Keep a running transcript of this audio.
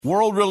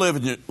World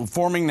religion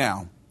forming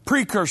now.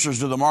 Precursors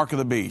to the mark of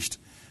the beast.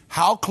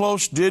 How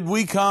close did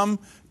we come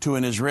to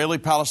an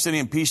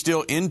Israeli-Palestinian peace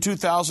deal in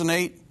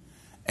 2008?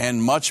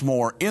 And much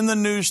more in the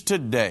news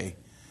today.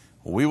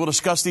 We will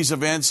discuss these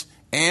events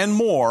and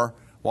more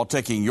while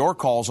taking your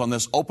calls on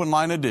this open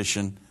line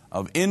edition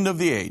of End of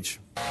the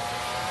Age.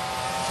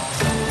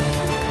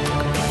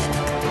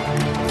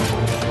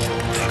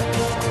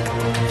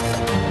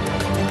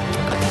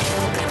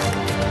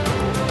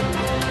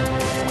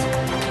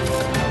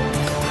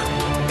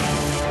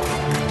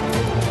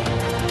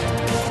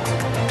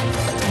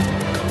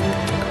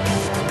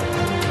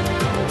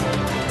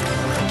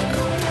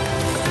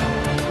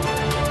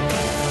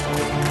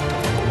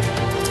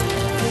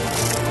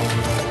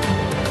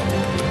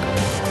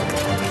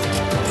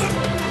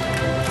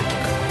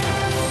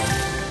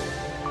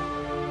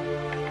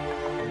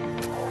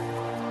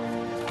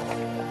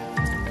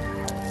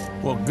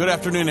 Well, good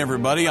afternoon,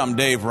 everybody. I'm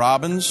Dave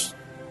Robbins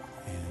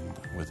and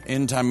with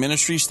End Time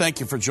Ministries. Thank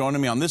you for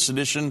joining me on this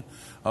edition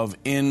of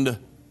End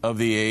of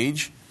the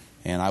Age.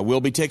 And I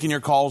will be taking your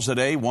calls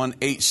today,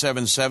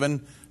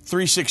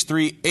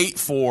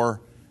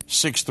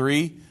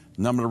 1-877-363-8463.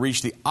 Number to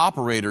reach the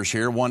operators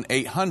here,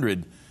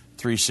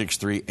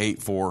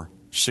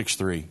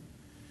 1-800-363-8463.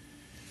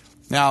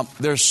 Now,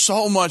 there's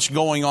so much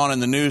going on in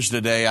the news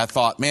today. I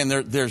thought, man,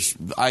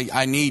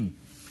 I need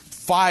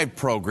 5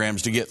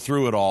 programs to get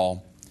through it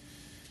all.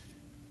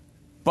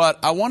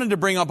 But I wanted to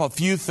bring up a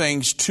few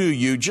things to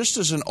you just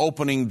as an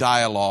opening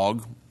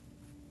dialogue.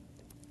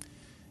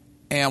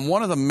 And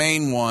one of the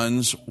main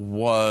ones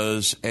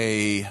was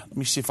let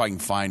me see if I can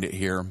find it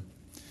here.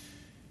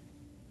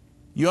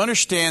 You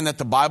understand that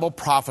the Bible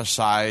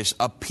prophesies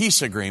a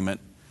peace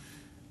agreement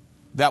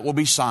that will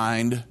be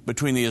signed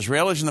between the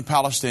Israelis and the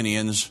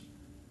Palestinians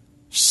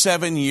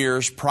 7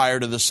 years prior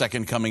to the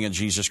second coming of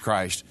Jesus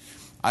Christ.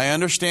 I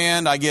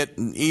understand, I get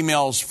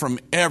emails from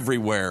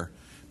everywhere.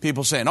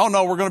 People saying, oh,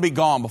 no, we're going to be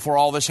gone before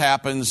all this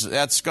happens.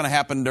 That's going to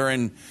happen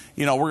during,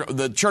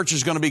 the church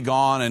is going to be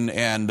gone.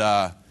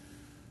 So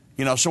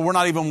we're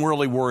not even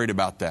really worried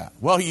about that.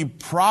 Well, you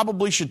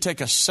probably should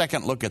take a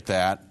second look at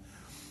that,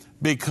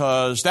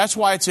 because that's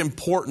why it's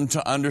important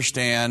to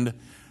understand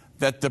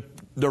that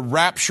the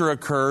rapture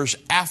occurs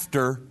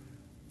after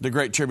the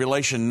Great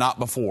Tribulation, not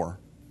before.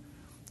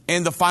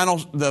 And the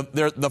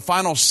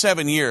final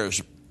 7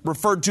 years,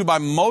 referred to by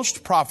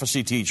most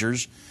prophecy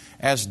teachers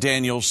as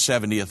Daniel's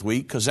 70th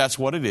week, because that's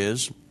what it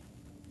is.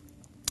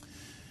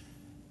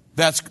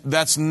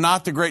 That's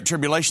not the Great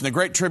Tribulation. The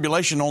Great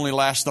Tribulation only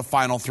lasts the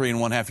final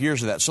 3.5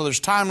 years of that. So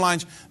there's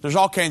timelines. There's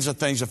all kinds of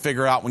things to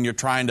figure out when you're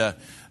trying to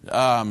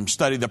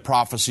study the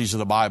prophecies of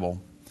the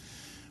Bible.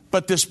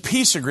 But this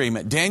peace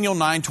agreement, Daniel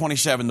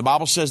 9:27, the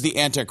Bible says the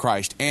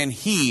Antichrist, and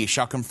he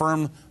shall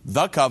confirm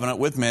the covenant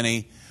with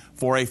many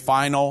for a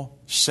final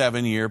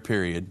 7-year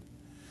period.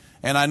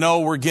 And I know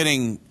we're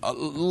getting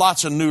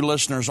lots of new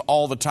listeners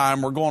all the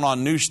time. We're going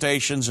on new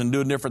stations and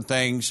doing different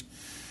things.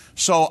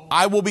 So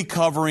I will be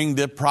covering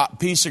the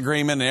peace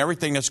agreement and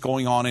everything that's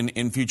going on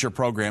in future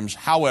programs.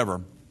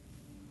 However,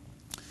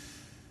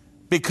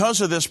 because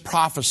of this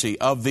prophecy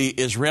of the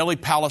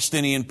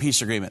Israeli-Palestinian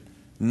peace agreement,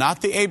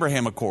 not the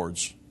Abraham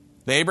Accords.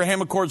 The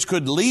Abraham Accords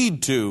could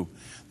lead to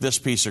this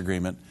peace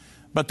agreement,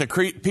 but the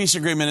peace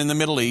agreement in the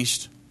Middle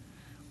East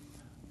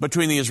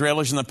between the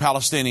Israelis and the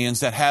Palestinians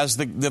that has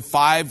the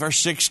 5 or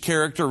 6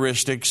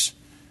 characteristics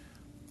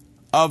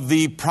of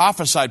the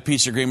prophesied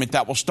peace agreement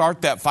that will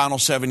start that final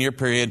 7-year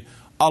period.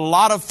 A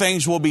lot of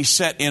things will be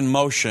set in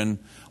motion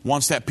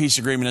once that peace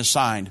agreement is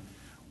signed,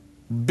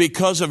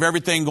 because of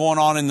everything going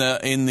on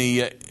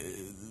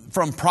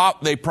from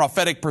the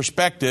prophetic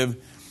perspective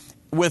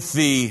with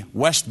the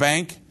West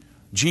Bank.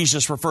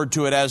 Jesus referred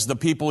to it as the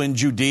people in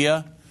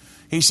Judea.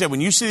 He said,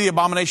 when you see the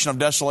abomination of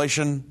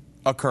desolation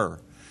occur,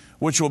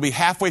 which will be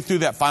halfway through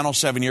that final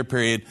 7-year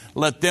period,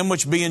 let them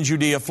which be in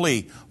Judea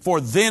flee. For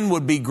then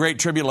would be great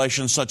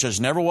tribulation, such as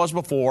never was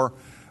before,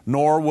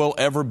 nor will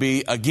ever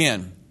be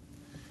again.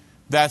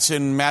 That's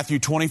in Matthew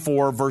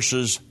 24,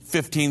 verses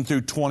 15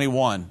 through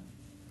 21.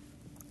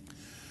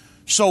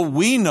 So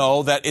we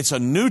know that it's a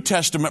New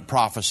Testament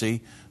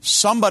prophecy.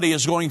 Somebody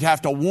is going to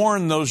have to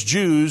warn those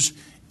Jews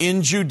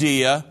in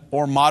Judea,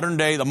 or the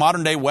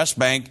modern day West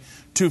Bank,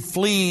 to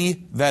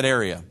flee that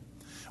area.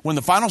 When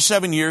the final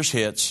 7 years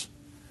hits,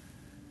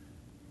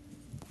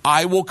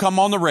 I will come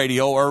on the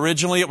radio.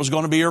 Originally, it was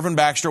going to be Irvin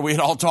Baxter. We had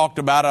all talked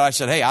about it. I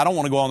said, hey, I don't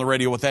want to go on the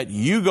radio with that.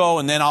 You go,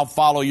 and then I'll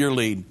follow your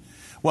lead.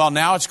 Well,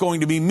 now it's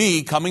going to be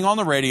me coming on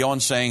the radio and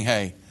saying,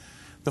 hey,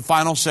 the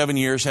final 7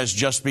 years has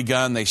just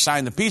begun. They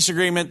signed the peace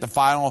agreement. The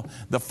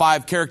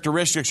 5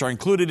 characteristics are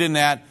included in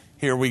that.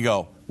 Here we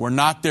go. We're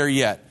not there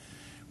yet.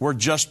 We're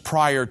just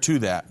prior to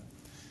that.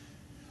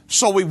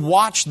 So we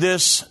watch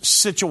this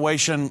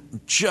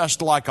situation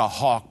just like a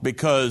hawk,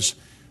 because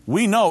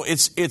we know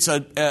it's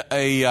a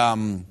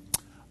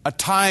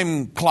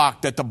time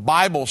clock that the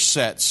Bible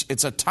sets.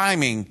 It's a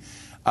timing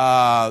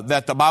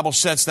that the Bible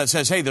sets that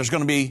says, hey, there's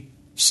going to be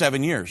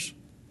 7 years.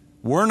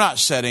 We're not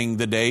setting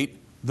the date.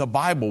 The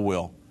Bible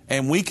will.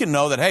 And we can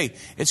know that, hey,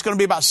 it's going to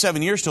be about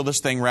 7 years till this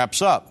thing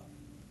wraps up.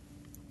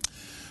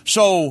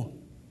 So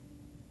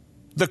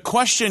the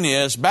question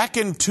is, back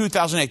in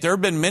 2008, there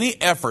have been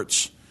many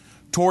efforts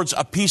towards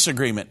a peace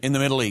agreement in the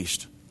Middle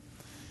East.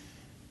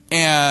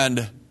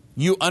 And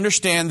you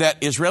understand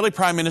that Israeli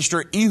Prime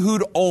Minister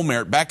Ehud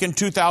Olmert, back in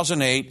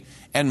 2008,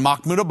 and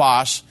Mahmoud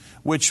Abbas,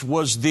 which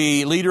was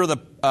the leader of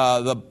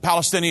the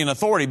Palestinian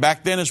Authority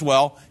back then as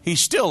well, he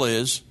still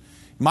is,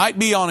 might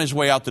be on his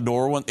way out the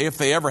door if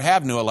they ever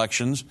have new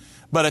elections,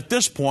 but at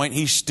this point,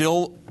 he's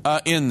still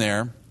in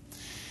there.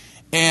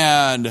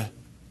 And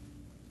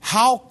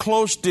how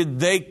close did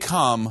they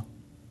come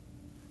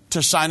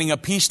to signing a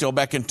peace deal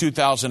back in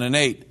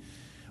 2008?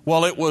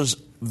 Well, it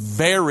was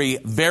very,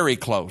 very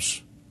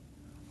close.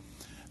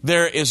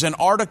 There is an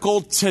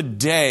article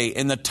today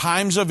in the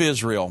Times of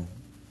Israel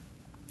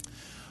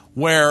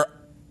where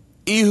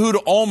Ehud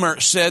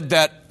Olmert said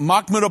that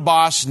Mahmoud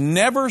Abbas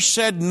never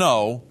said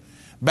no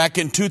back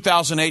in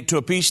 2008 to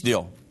a peace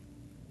deal.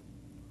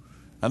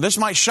 Now, this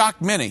might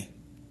shock many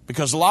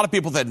because a lot of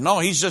people said, no,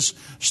 he's just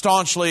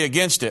staunchly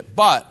against it.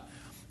 But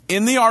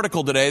in the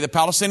article today, the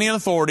Palestinian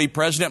Authority,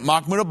 President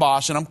Mahmoud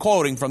Abbas, and I'm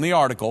quoting from the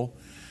article,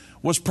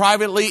 was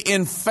privately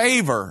in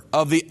favor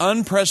of the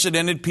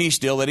unprecedented peace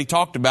deal that he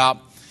talked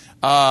about,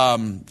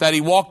 that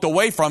he walked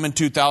away from in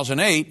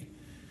 2008.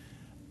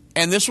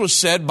 And this was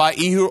said by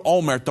Ehud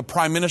Olmert, the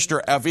Prime Minister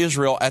of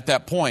Israel at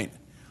that point.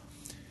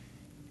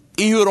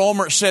 Ehud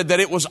Olmert said that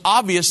it was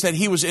obvious that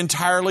he was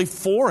entirely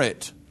for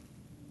it.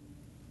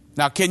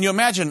 Now, can you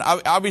imagine?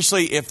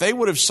 Obviously, if they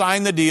would have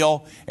signed the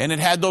deal and it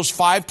had those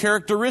 5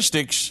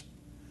 characteristics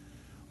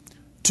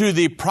to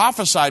the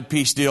prophesied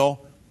peace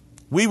deal,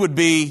 we would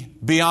be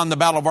beyond the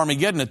Battle of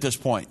Armageddon at this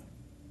point.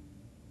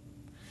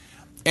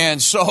 And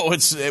so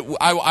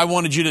I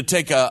wanted you to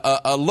take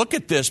a look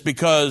at this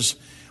because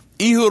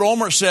Ehud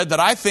Olmert said that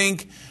I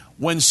think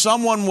when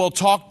someone will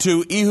talk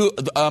to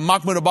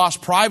Mahmoud Abbas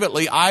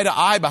privately, eye to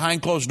eye,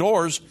 behind closed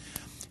doors,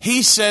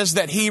 he says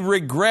that he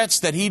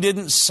regrets that he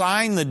didn't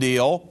sign the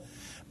deal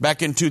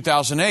back in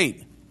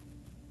 2008.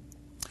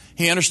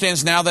 He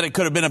understands now that it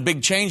could have been a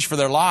big change for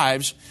their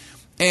lives.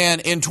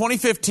 And in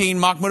 2015,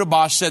 Mahmoud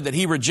Abbas said that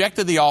he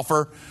rejected the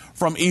offer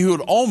from Ehud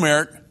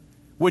Olmert,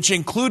 which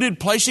included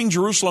placing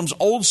Jerusalem's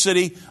old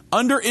city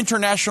under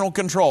international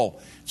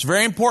control. It's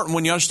very important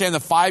when you understand the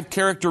 5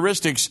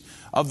 characteristics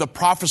of the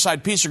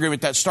prophesied peace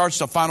agreement that starts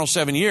the final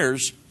 7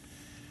 years,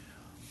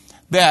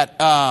 that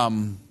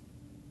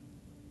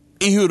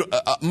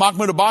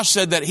Mahmoud Abbas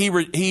said that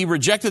he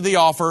rejected the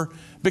offer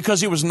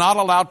because he was not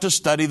allowed to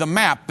study the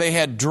map. They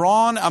had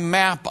drawn a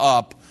map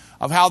up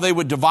of how they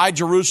would divide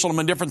Jerusalem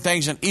and different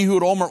things, and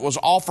Ehud Olmert was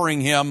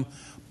offering him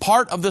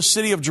part of the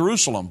city of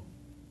Jerusalem,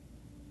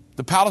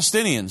 the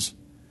Palestinians.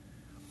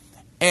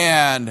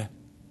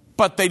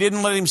 But they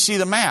didn't let him see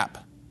the map.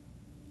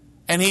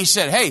 And he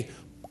said, hey,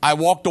 I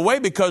walked away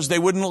because they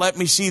wouldn't let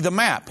me see the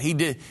map.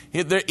 Ehud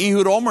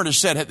Olmert has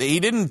said he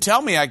didn't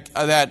tell me I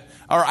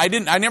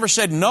never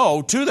said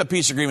no to the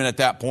peace agreement at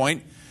that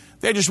point.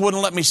 They just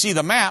wouldn't let me see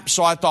the map.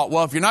 So I thought,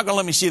 well, if you're not going to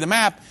let me see the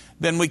map,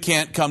 then we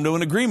can't come to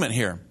an agreement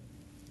here.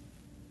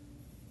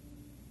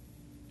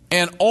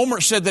 And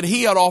Olmert said that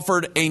he had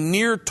offered a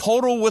near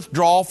total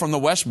withdrawal from the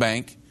West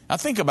Bank. Now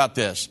think about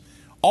this.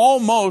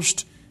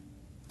 According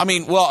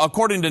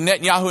to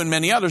Netanyahu and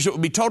many others, it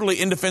would be totally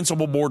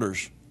indefensible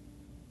borders.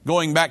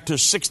 Going back to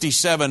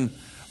 67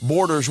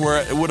 borders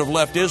where it would have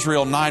left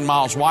Israel 9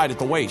 miles wide at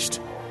the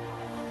waist.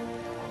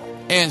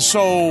 And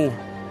so,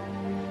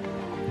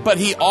 but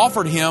he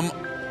offered him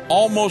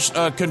almost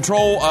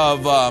control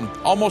of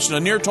almost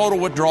a near total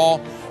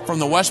withdrawal from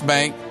the West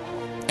Bank,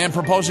 and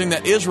proposing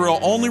that Israel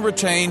only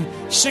retain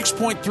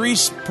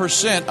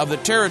 6.3% of the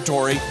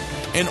territory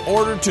in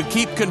order to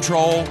keep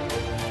control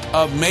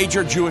of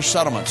major Jewish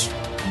settlements.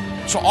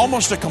 So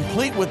almost a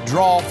complete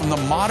withdrawal from the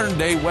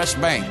modern-day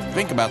West Bank.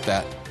 Think about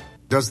that.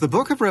 Does the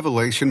book of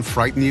Revelation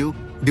frighten you?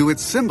 Do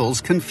its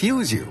symbols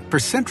confuse you? For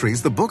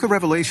centuries, the book of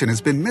Revelation has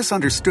been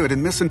misunderstood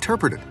and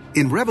misinterpreted.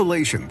 In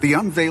Revelation, the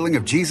unveiling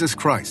of Jesus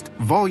Christ,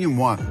 Volume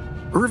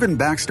 1, Irvin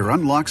Baxter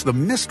unlocks the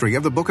mystery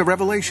of the book of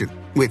Revelation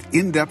with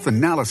in-depth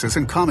analysis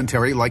and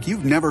commentary like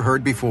you've never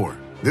heard before.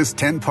 This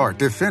 10-part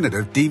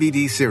definitive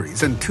DVD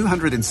series and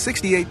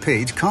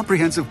 268-page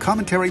comprehensive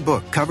commentary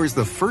book covers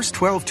the first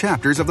 12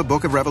 chapters of the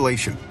book of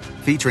Revelation,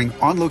 featuring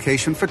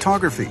on-location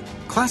photography,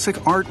 classic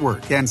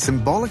artwork, and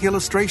symbolic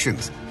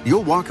illustrations.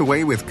 You'll walk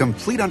away with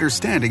complete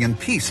understanding and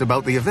peace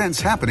about the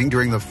events happening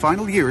during the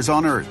final years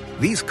on Earth.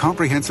 These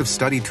comprehensive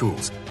study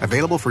tools,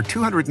 available for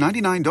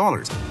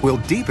 $299, will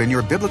deepen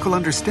your biblical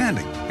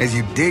understanding as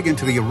you dig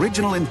into the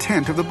original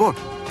intent of the book,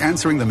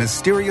 answering the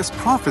mysterious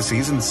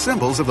prophecies and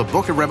symbols of the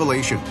book of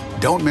Revelation.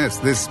 Don't miss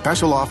this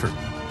special offer.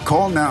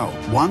 Call now,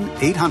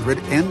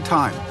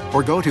 1-800-END-TIME,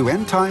 or go to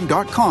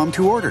endtime.com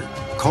to order.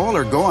 Call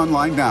or go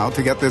online now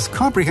to get this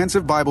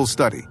comprehensive Bible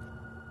study.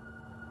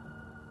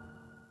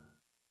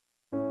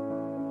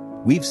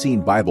 We've seen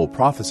Bible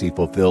prophecy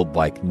fulfilled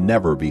like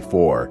never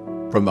before.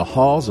 From the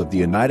halls of the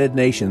United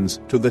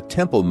Nations to the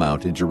Temple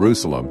Mount in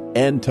Jerusalem,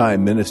 End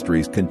Time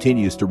Ministries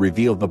continues to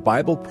reveal the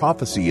Bible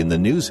prophecy in the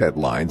news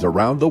headlines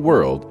around the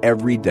world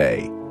every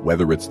day.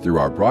 Whether it's through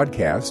our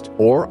broadcast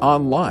or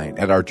online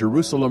at our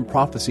Jerusalem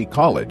Prophecy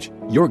College,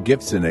 your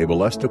gifts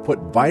enable us to put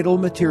vital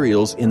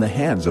materials in the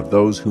hands of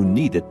those who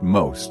need it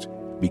most.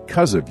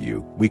 Because of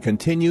you, we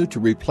continue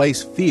to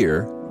replace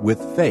fear with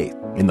faith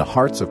in the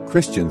hearts of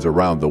Christians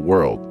around the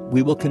world.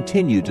 We will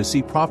continue to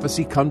see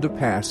prophecy come to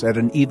pass at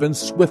an even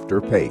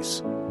swifter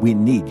pace. We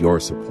need your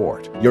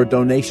support. Your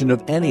donation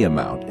of any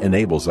amount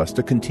enables us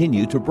to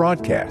continue to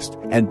broadcast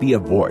and be a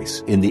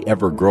voice in the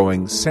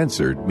ever-growing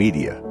censored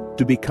media.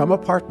 To become a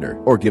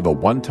partner or give a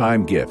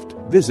one-time gift,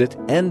 visit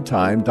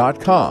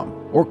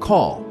endtime.com or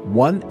call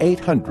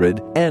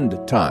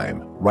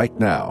 1-800-END-TIME right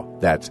now.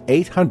 That's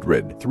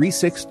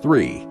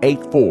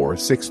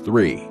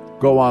 800-363-8463.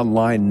 Go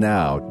online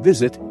now.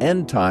 Visit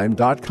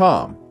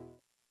endtime.com.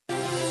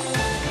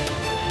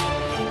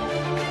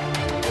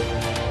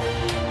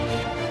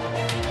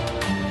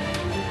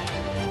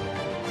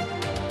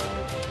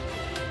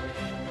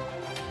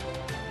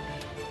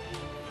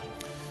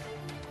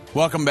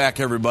 Welcome back,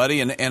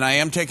 everybody. And I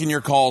am taking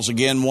your calls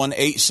again,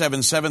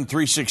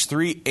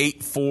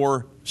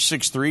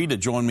 1-877-363-8463 to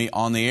join me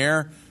on the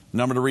air.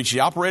 Number to reach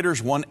the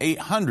operators,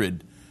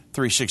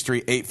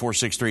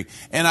 1-800-363-8463.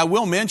 And I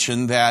will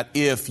mention that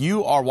if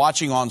you are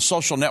watching on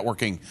social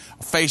networking,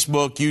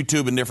 Facebook,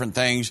 YouTube, and different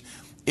things,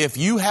 if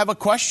you have a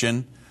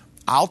question,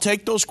 I'll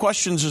take those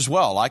questions as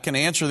well. I can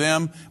answer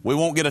them. We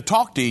won't get to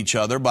talk to each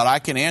other, but I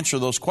can answer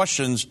those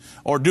questions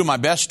or do my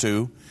best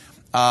to.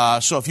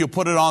 So if you'll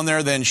put it on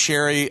there, then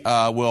Sherry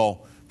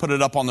will put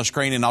it up on the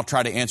screen, and I'll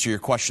try to answer your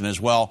question as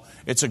well.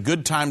 It's a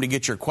good time to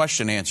get your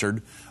question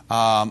answered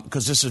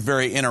because this is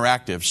very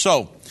interactive.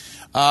 So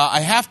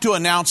I have to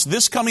announce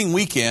this coming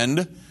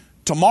weekend,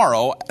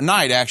 tomorrow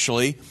night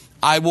actually,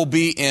 I will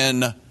be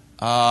in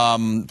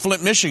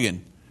Flint,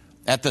 Michigan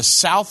at the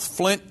South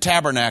Flint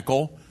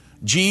Tabernacle,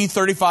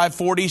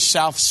 G3540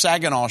 South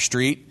Saginaw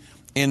Street.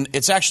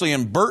 It's actually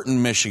in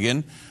Burton,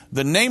 Michigan.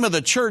 The name of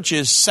the church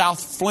is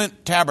South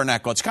Flint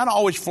Tabernacle. It's kind of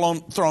always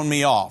thrown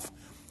me off.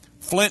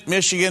 Flint,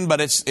 Michigan, but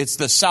it's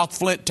the South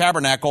Flint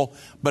Tabernacle,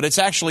 but it's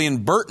actually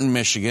in Burton,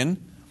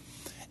 Michigan.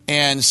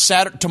 And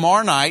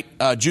tomorrow night,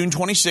 June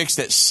 26th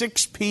at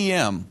 6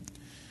 p.m.,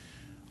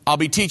 I'll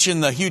be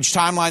teaching the huge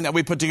timeline that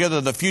we put together,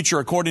 The Future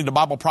According to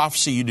Bible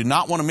Prophecy. You do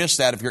not want to miss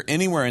that if you're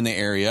anywhere in the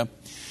area.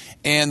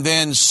 And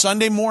then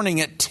Sunday morning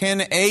at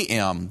 10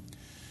 a.m.,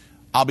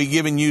 I'll be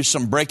giving you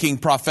some breaking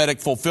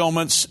prophetic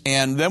fulfillments,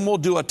 and then we'll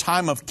do a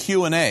time of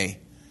Q&A.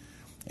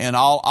 And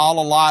I'll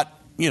allot,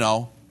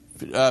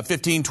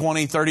 15,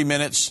 20, 30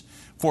 minutes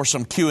for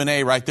some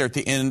Q&A right there at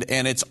the end.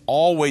 And it's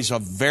always a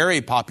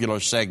very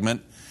popular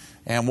segment.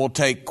 And we'll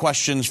take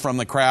questions from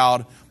the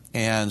crowd.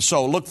 And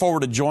so look forward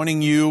to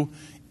joining you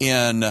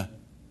in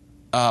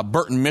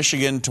Burton,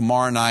 Michigan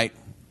tomorrow night.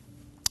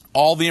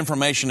 All the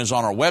information is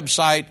on our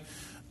website,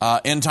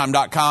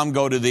 endtime.com.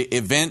 Go to the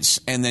events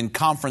and then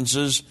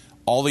conferences.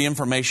 All the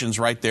information's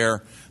right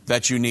there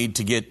that you need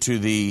to get to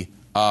the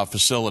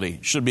facility.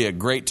 Should be a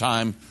great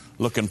time.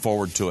 Looking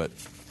forward to it.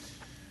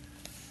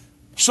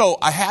 So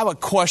I have a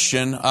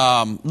question.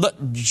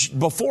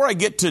 Before I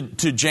get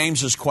to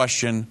James's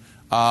question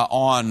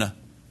on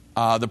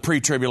the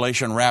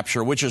pre-tribulation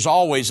rapture, which is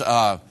always,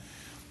 the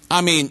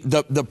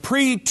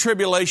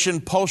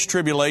pre-tribulation,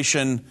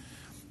 post-tribulation,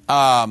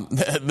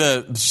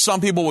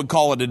 some people would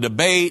call it a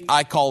debate.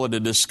 I call it a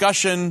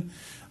discussion.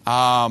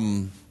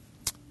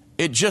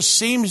 It just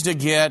seems to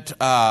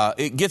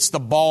it gets the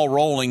ball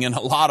rolling in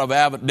down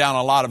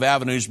a lot of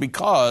avenues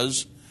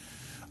because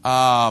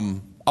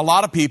a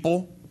lot of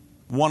people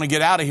want to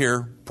get out of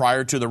here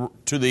prior to the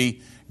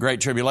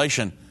Great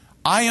Tribulation.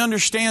 I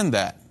understand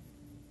that.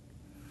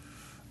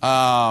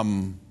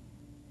 I'm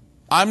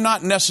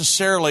not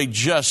necessarily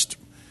just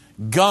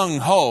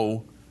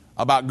gung-ho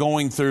about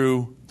going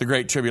through the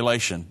Great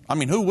Tribulation. I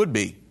mean, who would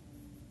be?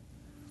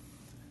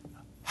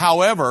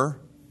 However,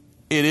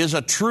 it is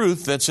a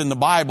truth that's in the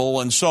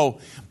Bible, and so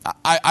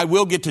I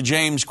will get to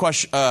James'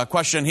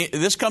 question.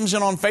 This comes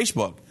in on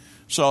Facebook.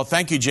 So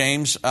thank you,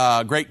 James.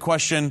 Great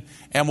question,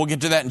 and we'll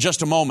get to that in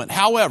just a moment.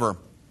 However,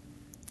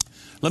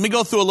 let me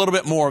go through a little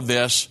bit more of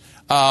this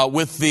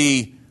with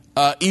the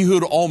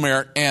Ehud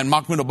Olmert and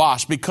Mahmoud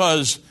Abbas,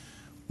 because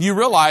you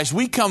realize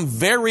we come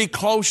very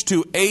close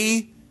to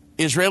a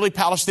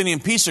Israeli-Palestinian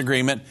peace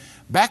agreement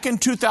back in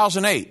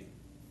 2008.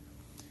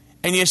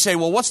 And you say,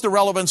 well, what's the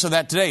relevance of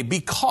that today?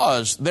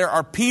 Because there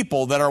are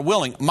people that are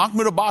willing.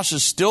 Mahmoud Abbas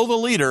is still the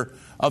leader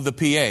of the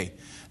PA.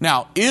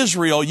 Now,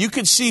 Israel, you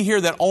could see here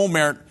that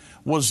Olmert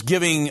was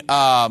giving,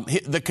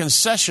 the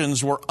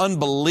concessions were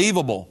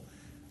unbelievable.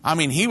 I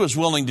mean, he was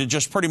willing to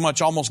just pretty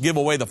much almost give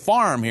away the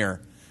farm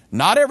here.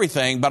 Not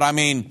everything, but I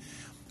mean,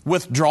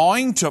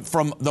 withdrawing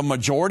from the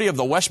majority of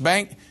the West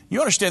Bank.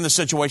 You understand the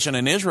situation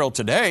in Israel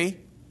today.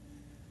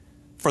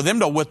 For them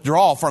to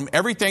withdraw from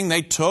everything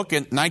they took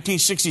in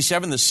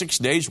 1967, the 6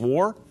 Days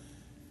War,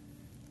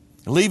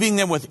 leaving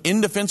them with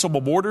indefensible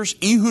borders,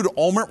 Ehud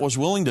Olmert was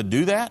willing to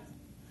do that.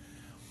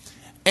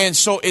 And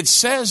so it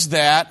says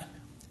that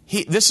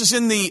this is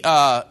in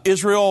the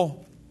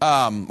Israel,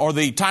 or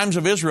the Times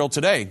of Israel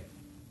today,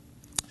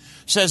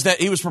 says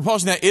that he was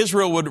proposing that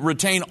Israel would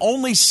retain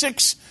only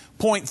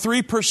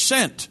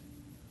 6.3%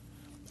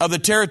 of the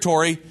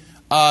territory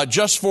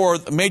just for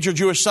major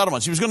Jewish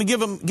settlements. He was going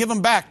to give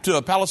them back to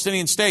a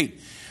Palestinian state.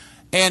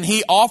 And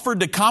he offered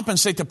to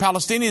compensate the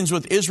Palestinians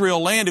with Israel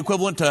land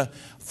equivalent to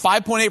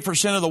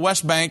 5.8% of the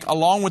West Bank,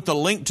 along with the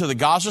link to the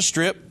Gaza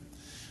Strip,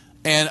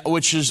 and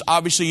which is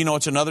obviously,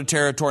 it's another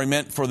territory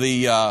meant for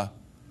the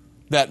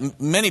that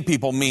many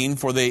people mean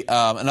for the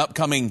an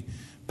upcoming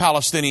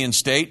Palestinian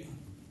state.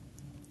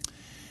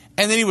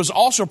 And then he was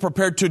also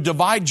prepared to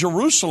divide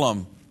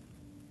Jerusalem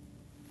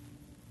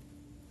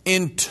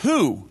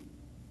into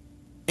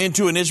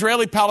an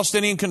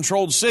Israeli-Palestinian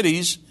controlled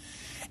cities,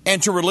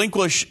 and to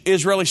relinquish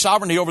Israeli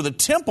sovereignty over the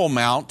Temple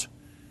Mount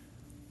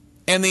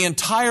and the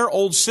entire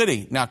Old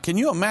City. Now, can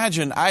you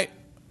imagine?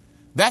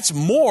 That's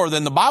more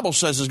than the Bible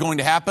says is going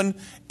to happen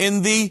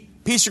in the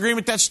peace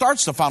agreement that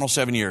starts the final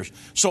 7 years.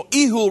 So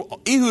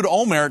Ehud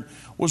Olmert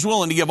was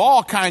willing to give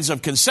all kinds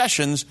of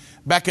concessions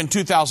back in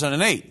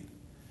 2008.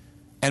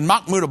 And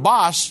Mahmoud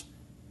Abbas,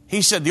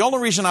 he said, the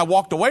only reason I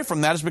walked away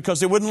from that is because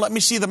they wouldn't let me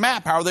see the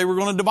map, how they were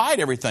going to divide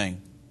everything.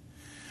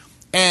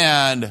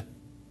 And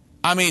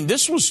I mean,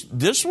 this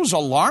was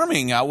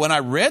alarming when I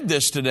read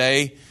this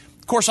today.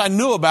 Of course, I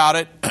knew about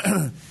it,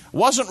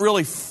 wasn't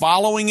really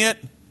following it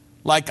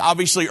like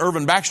obviously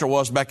Irvin Baxter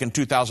was back in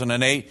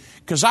 2008,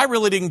 because I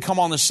really didn't come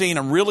on the scene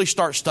and really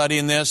start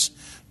studying this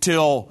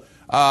till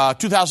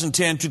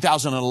 2010,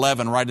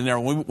 2011, right in there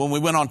when we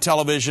went on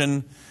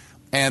television.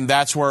 And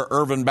that's where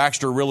Irvin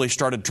Baxter really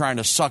started trying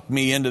to suck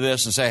me into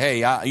this and say,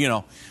 hey,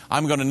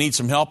 I'm going to need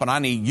some help and I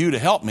need you to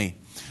help me.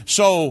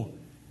 So,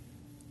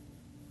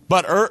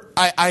 but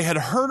I had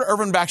heard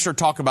Irvin Baxter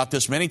talk about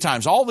this many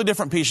times, all the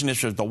different peace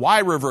initiatives, the Wye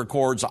River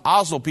Accords, the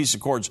Oslo Peace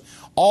Accords,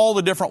 all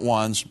the different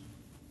ones.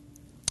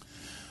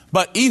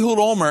 But Ehud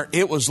Olmert,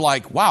 it was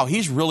like, wow,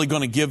 he's really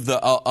going to give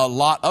a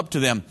lot up to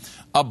them.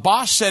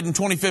 Abbas said in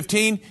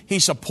 2015 he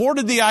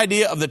supported the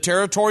idea of the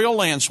territorial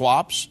land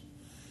swaps,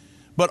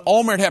 but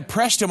Olmert had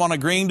pressed him on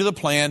agreeing to the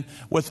plan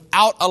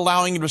without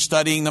allowing him to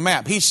studying the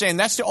map. He's saying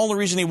that's the only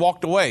reason he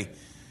walked away.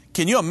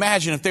 Can you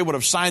imagine if they would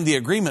have signed the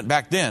agreement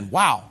back then?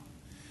 Wow.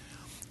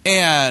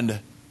 And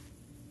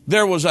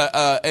there was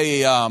a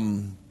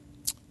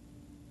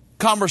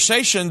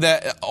conversation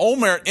that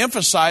Olmert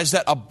emphasized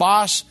that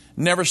Abbas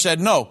never said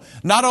no.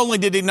 Not only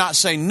did he not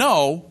say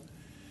no,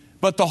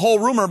 but the whole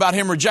rumor about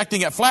him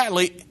rejecting it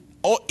flatly,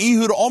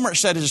 Ehud Olmert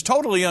said is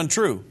totally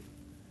untrue.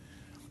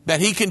 That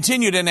he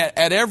continued, and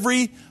at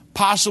every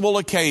possible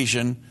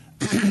occasion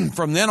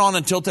from then on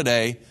until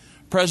today,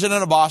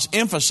 President Abbas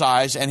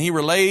emphasized, and he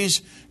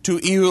relays to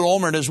Ehud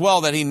Olmert as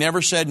well, that he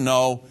never said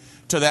no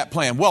to that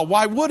plan. Well,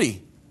 why would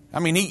he? I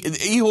mean,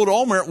 Ehud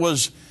Olmert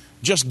was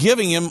just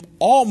giving him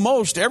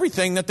almost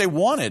everything that they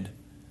wanted.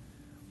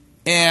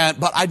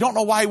 But I don't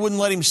know why he wouldn't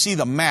let him see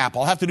the map.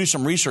 I'll have to do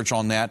some research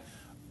on that.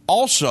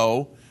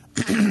 Also,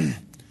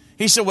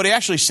 he said what he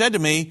actually said to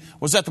me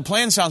was that the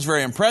plan sounds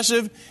very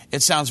impressive.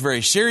 It sounds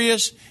very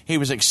serious. He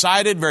was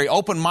excited, very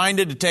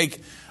open-minded to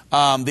take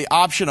the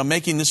option of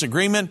making this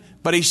agreement.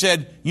 But he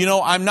said,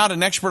 I'm not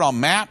an expert on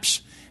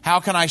maps. How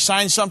can I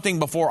sign something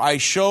before I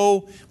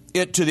show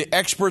it to the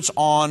experts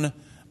on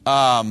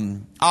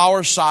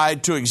our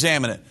side to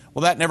examine it?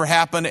 Well, that never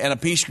happened, and a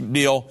peace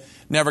deal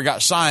never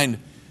got signed.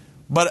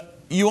 But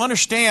you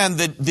understand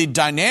the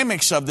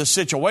dynamics of this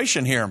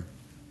situation here.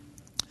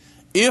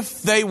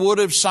 If they would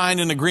have signed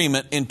an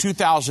agreement in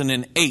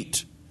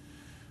 2008,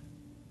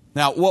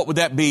 now what would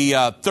that be?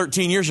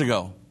 13 years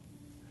ago.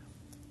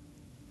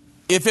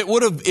 If it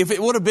would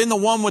have been the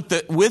one with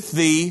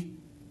the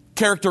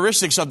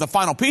characteristics of the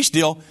final peace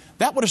deal,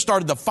 that would have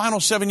started the final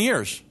 7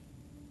 years,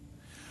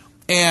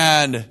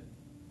 and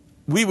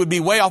we would be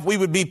way off. We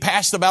would be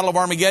past the Battle of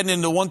Armageddon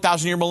into the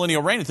 1,000-year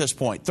millennial reign at this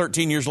point.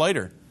 13 years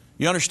later,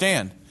 you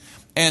understand,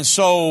 and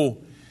so.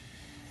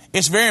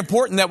 It's very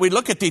important that we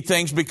look at these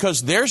things,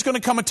 because there's going to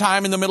come a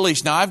time in the Middle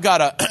East. Now, I've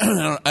got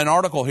an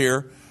article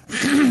here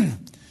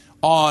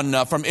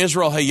from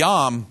Israel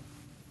Hayam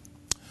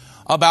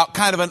about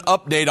kind of an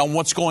update on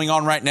what's going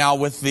on right now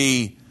with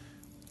the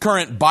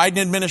current Biden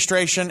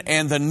administration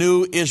and the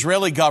new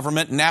Israeli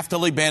government,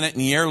 Naftali Bennett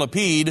and Yair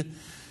Lapid,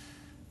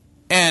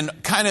 and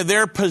kind of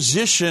their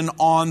position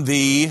on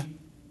an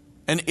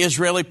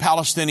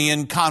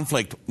Israeli-Palestinian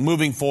conflict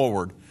moving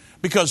forward.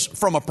 Because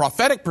from a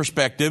prophetic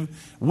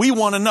perspective, we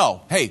want to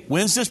know, hey,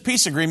 when's this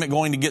peace agreement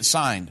going to get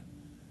signed?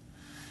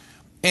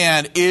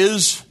 And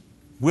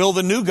will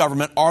the new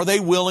government, are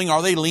they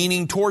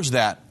leaning towards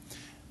that?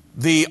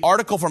 The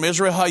article from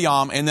Israel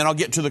Hayam, and then I'll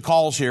get to the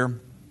calls here,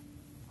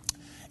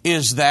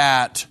 is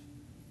that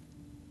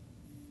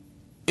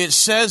it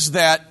says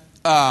that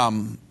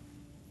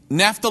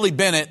Naftali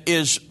Bennett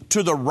is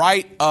to the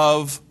right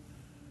of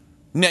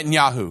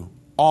Netanyahu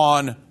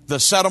on the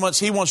settlements.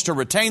 He wants to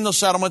retain the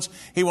settlements.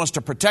 He wants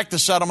to protect the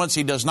settlements.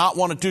 He does not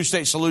want a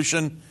two-state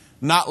solution.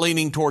 not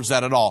leaning towards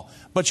that at all.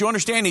 But you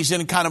understand he's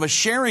in kind of a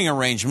sharing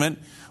arrangement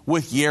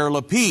with Yair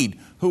Lapid,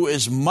 who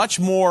is much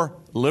more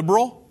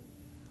liberal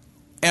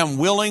and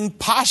willing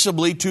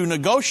possibly to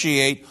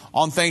negotiate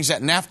on things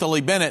that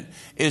Naftali Bennett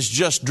is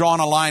just drawn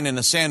a line in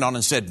the sand on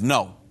and said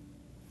no.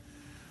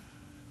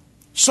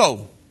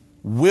 So,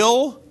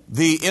 will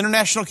the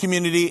international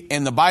community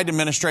and the Biden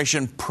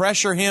administration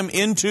pressure him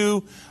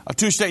into a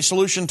two-state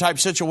solution type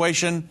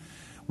situation?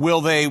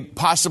 Will they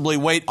possibly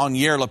wait on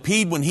Yair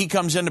Lapid when he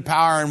comes into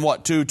power in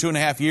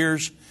 2.5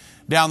 years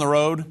down the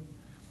road?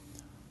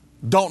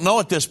 Don't know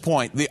at this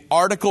point. The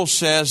article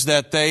says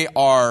that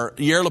Yair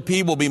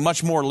Lapid will be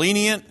much more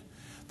lenient,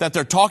 that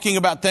they're talking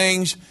about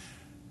things.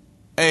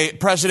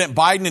 President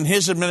Biden and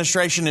his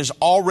administration is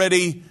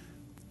already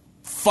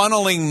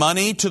funneling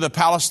money to the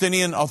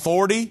Palestinian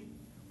Authority.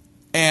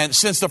 And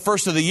since the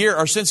first of the year,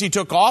 or since he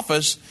took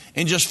office,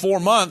 in just 4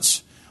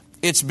 months,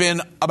 it's been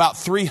about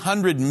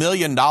 $300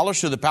 million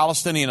to the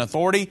Palestinian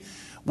Authority,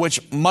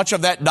 which much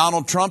of that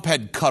Donald Trump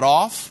had cut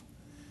off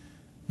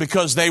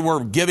because they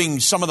were giving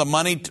some of the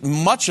money,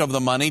 much of the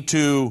money,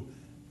 to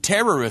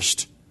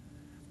terrorists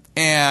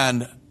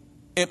and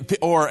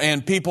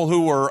people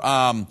who were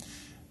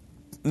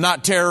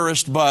not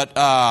terrorists, but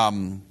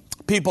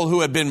people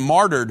who had been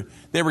martyred.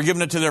 They were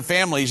giving it to their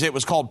families. It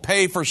was called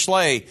pay for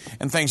slay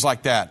and things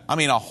like that. I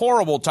mean, a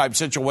horrible type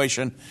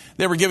situation.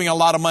 They were giving a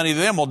lot of money to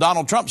them. Well,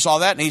 Donald Trump saw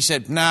that and he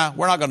said, nah,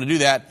 we're not going to do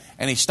that.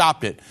 And he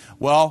stopped it.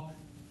 Well,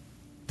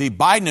 the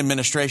Biden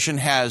administration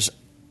has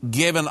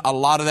given a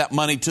lot of that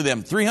money to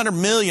them. $300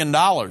 million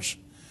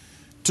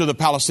to the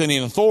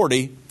Palestinian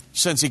Authority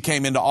since he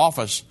came into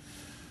office.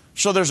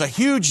 So there's a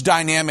huge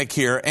dynamic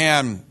here.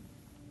 And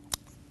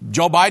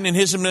Joe Biden and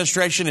his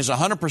administration is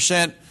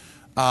 100%,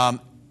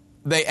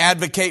 they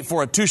advocate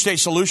for a two-state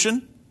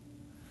solution,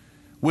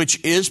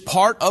 which is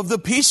part of the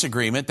peace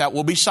agreement that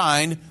will be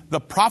signed, the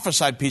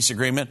prophesied peace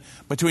agreement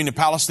between the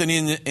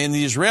Palestinians and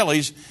the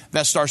Israelis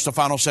that starts the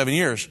final 7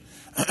 years.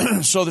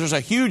 So there's a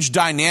huge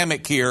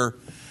dynamic here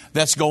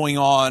that's going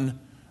on,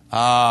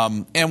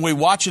 and we're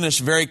watching this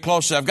very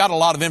closely. I've got a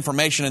lot of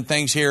information and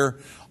things here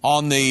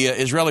on the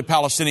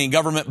Israeli-Palestinian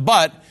government,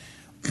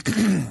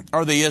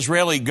 or the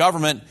Israeli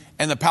government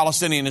and the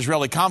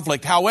Palestinian-Israeli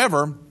conflict.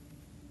 However,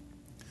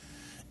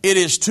 it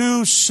is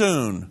too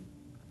soon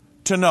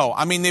to know.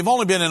 I mean, they've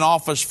only been in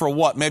office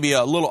for maybe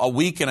a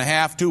week and a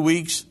half, 2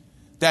 weeks.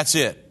 That's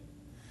it.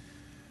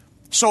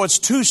 So it's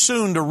too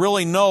soon to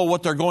really know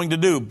what they're going to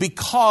do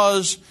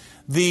because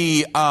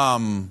the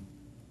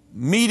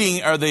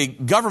the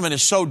government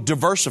is so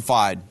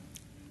diversified.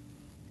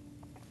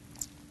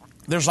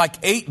 There's like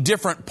 8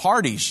 different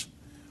parties.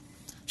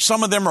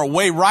 Some of them are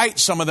way right.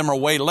 Some of them are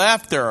way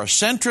left. There are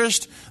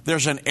centrist.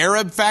 There's an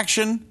Arab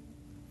faction.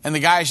 And the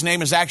guy's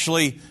name is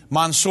actually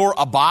Mansour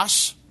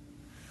Abbas.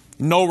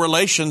 No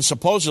relation,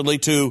 supposedly,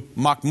 to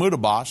Mahmoud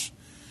Abbas.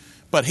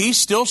 But he's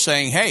still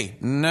saying, hey,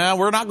 no,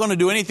 we're not going to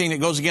do anything that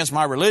goes against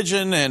my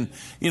religion and,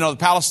 the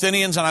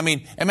Palestinians. And I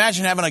mean,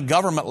 imagine having a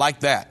government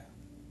like that.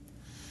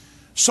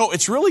 So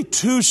it's really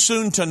too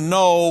soon to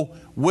know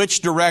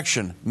which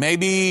direction.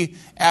 Maybe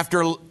after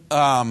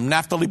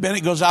Naftali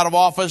Bennett goes out of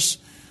office,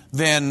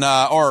 then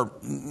or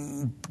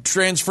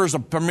transfers the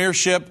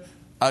premiership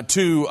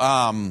to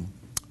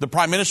the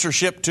prime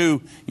ministership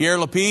to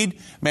Yair Lapid,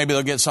 maybe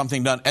they'll get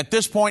something done. At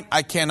this point,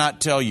 I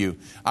cannot tell you.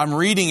 I'm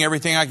reading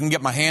everything I can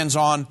get my hands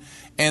on,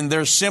 and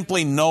there's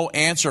simply no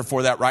answer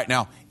for that right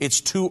now.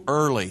 It's too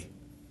early.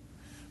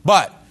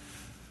 But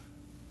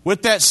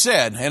with that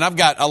said, and I've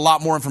got a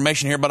lot more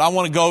information here, but I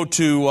want to go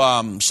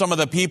to some of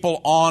the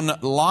people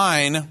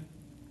online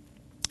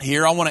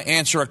here. I want to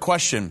answer a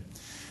question.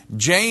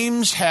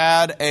 James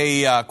had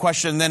a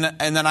question,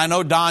 and then I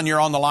know, Don,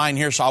 you're on the line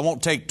here, so I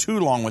won't take too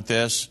long with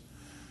this.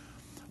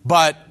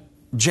 But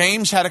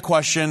James had a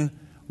question.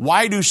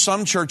 Why do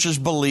some churches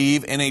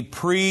believe in a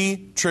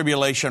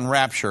pre-tribulation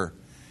rapture?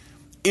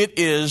 It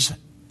is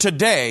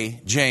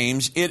today,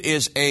 James, it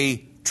is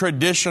a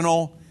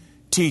traditional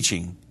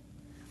teaching.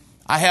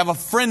 I have a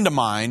friend of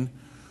mine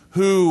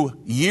who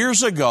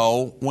years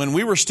ago, when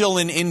we were still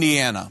in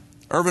Indiana,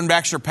 Irvin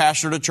Baxter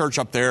pastored a church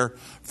up there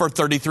for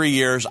 33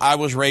 years. I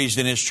was raised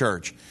in his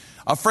church.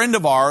 A friend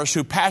of ours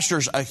who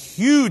pastors a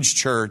huge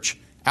church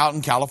out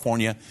in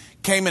California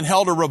came and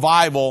held a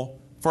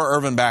revival for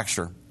Irvin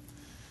Baxter.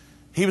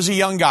 He was a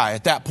young guy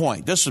at that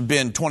point. This had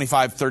been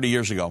 25, 30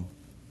 years ago.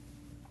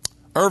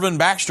 Irvin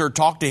Baxter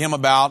talked to him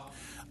about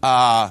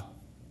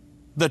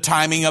the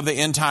timing of the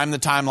end time, the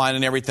timeline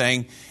and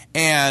everything.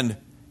 And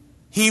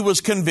he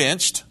was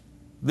convinced,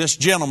 this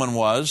gentleman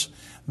was,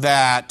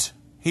 that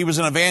he was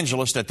an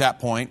evangelist at that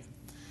point.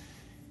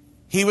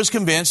 He was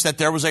convinced that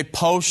there was a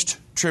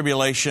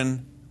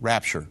post-tribulation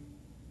rapture.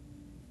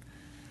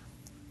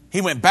 He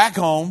went back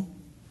home.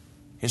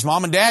 His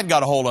mom and dad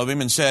got a hold of him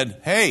and said,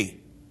 hey,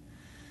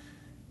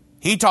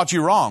 he taught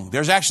you wrong.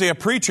 There's actually a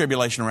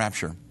pre-tribulation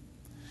rapture.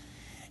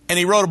 And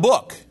he wrote a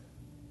book,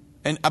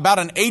 about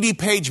an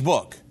 80-page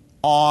book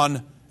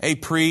on a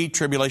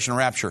pre-tribulation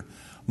rapture.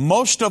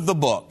 Most of the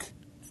book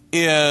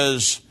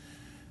is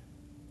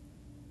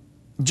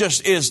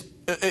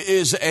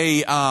is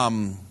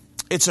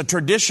it's a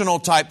traditional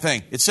type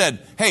thing. It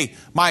said, hey,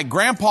 my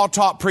grandpa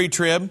taught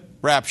pre-trib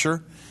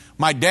rapture,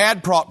 my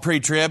dad taught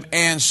pre-trib,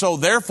 and so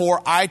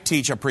therefore I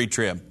teach a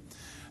pre-trib.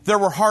 There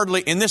were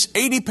hardly, in this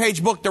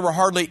 80-page book, there were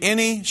hardly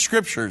any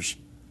scriptures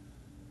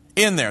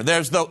in there.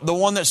 There's the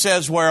one that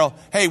says, well,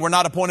 hey, we're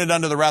not appointed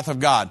unto the wrath of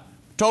God.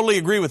 Totally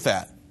agree with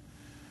that.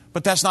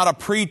 But that's not a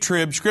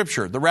pre-trib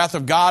scripture. The wrath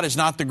of God is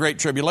not the great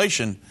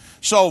tribulation.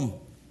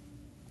 So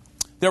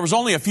there was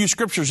only a few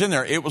scriptures in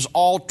there. It was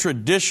all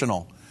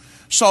traditional.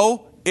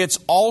 So it's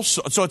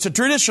a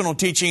traditional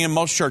teaching in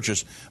most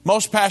churches.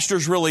 Most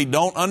pastors really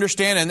don't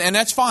understand, and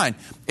that's fine.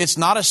 It's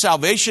not a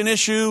salvation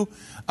issue.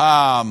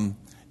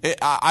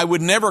 I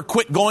would never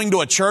quit going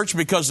to a church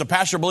because the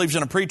pastor believes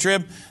in a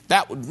pre-trib.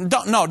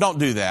 Don't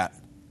do that.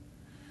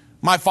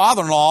 My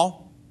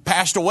father-in-law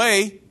passed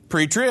away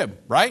pre-trib,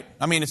 right?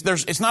 I mean,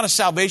 it's not a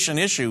salvation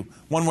issue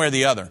one way or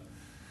the other.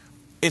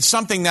 It's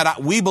something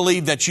that we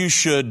believe that you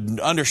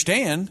should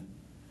understand,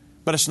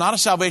 but it's not a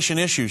salvation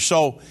issue.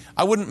 So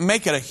I wouldn't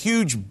make it a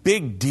huge,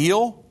 big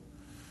deal.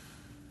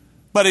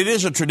 But it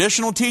is a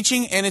traditional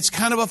teaching, and it's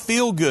kind of a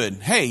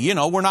feel-good. Hey,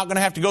 we're not going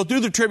to have to go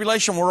through the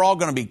tribulation. We're all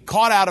going to be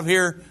caught out of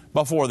here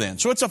before then.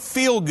 So it's a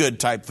feel-good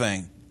type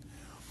thing.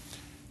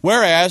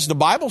 Whereas the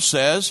Bible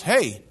says,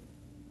 hey,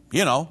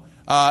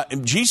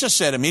 Jesus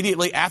said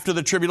immediately after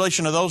the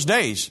tribulation of those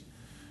days,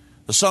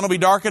 the sun will be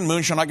darkened,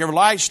 moon shall not give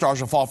light,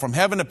 stars will fall from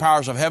heaven, the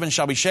powers of heaven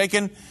shall be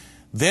shaken.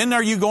 Then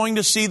are you going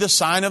to see the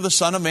sign of the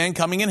Son of Man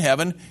coming in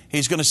heaven.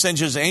 He's going to send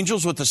his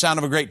angels with the sound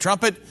of a great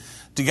trumpet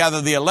to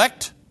gather the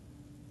elect,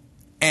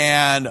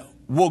 and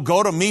we'll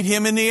go to meet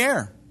him in the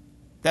air.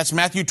 That's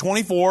Matthew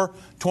 24,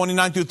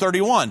 29 through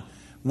 31.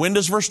 When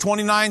does verse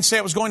 29 say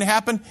it was going to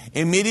happen?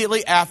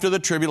 Immediately after the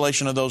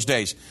tribulation of those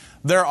days.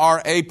 There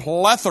are a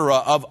plethora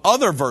of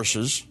other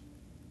verses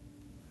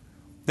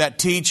that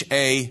teach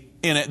a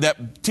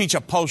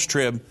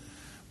post-trib.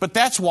 But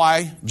that's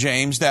why,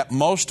 James, that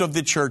most of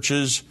the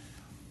churches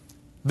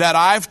that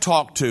I've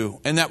talked to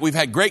and that we've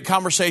had great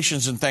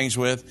conversations and things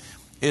with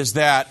is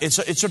that it's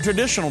a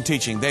traditional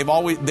teaching. They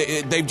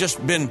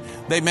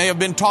may have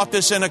been taught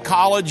this in a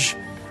college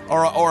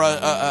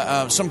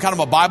or some kind of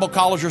a Bible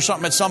college or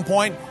something at some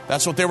point.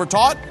 That's what they were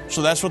taught,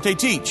 so that's what they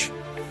teach.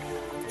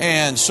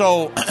 And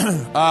so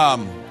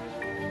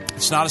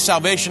it's not a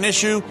salvation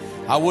issue.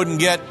 I wouldn't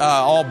get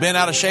all bent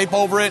out of shape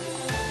over it.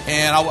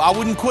 And I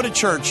wouldn't quit a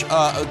church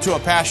to a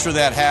pastor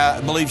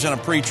that believes in a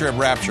pre-trib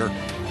rapture.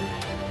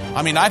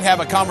 I mean, I'd have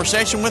a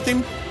conversation with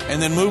him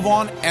and then move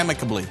on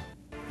amicably.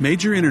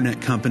 Major internet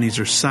companies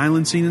are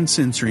silencing and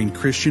censoring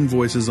Christian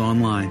voices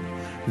online.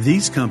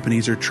 These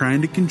companies are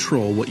trying to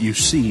control what you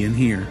see and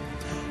hear.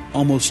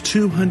 Almost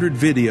 200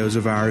 videos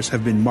of ours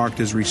have been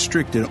marked as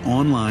restricted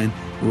online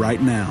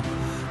right now.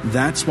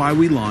 That's why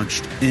we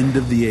launched End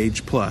of the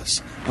Age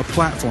Plus, a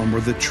platform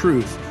where the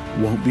truth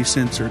won't be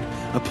censored,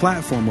 a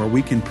platform where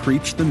we can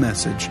preach the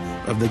message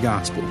of the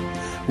gospel.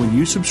 When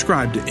you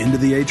subscribe to End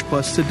of the Age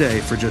Plus today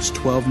for just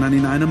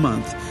 $12.99 a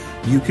month,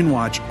 you can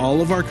watch all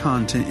of our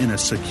content in a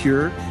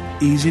secure,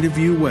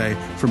 easy-to-view way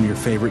from your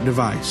favorite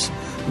device.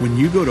 When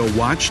you go to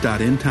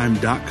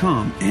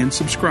watch.endtime.com and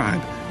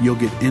subscribe, you'll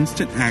get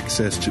instant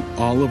access to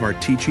all of our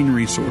teaching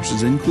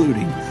resources,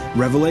 including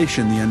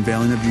Revelation, the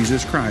Unveiling of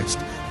Jesus Christ,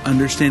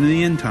 Understanding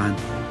the End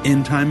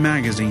Time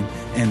Magazine,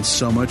 and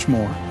so much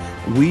more.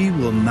 We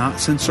will not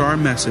censor our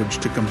message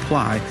to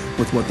comply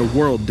with what the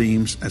world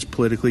deems as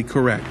politically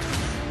correct.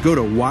 Go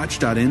to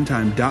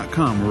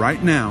watch.endtime.com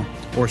right now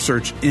or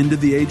search End of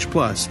the Age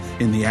Plus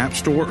in the App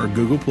Store or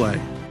Google Play.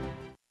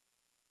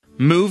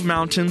 Move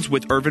Mountains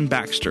with Irvin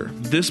Baxter.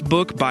 This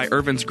book by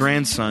Irvin's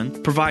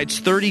grandson provides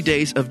 30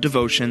 days of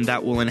devotion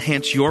that will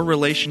enhance your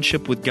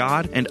relationship with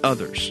God and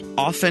others.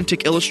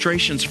 Authentic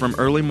illustrations from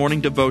early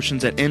morning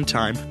devotions at End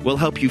Time will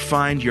help you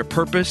find your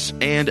purpose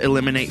and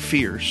eliminate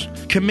fears.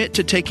 Commit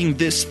to taking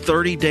this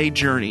 30-day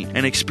journey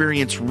and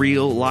experience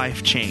real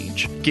life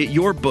change. Get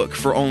your book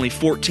for only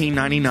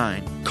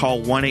 $14.99.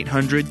 Call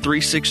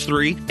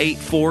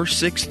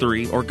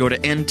 1-800-363-8463 or go to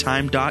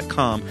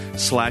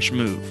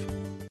endtime.com/move.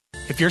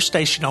 If your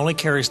station only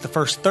carries the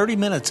first 30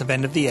 minutes of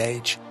End of the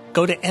Age,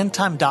 go to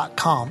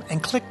endtime.com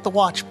and click the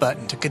watch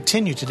button to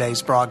continue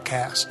today's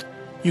broadcast.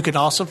 You can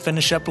also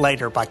finish up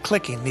later by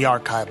clicking the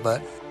archive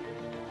button.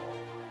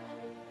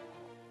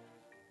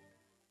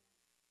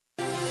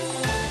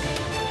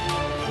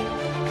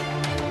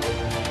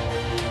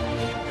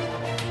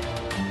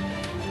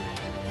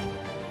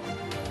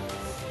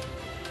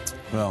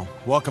 Well,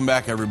 welcome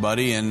back,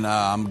 everybody, and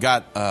I've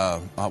got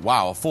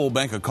a full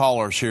bank of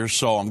callers here,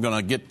 so I'm going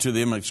to get to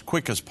them as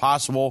quick as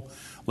possible.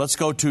 Let's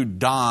go to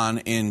Don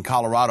in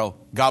Colorado.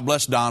 God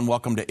bless, Don.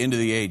 Welcome to End of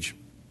the Age.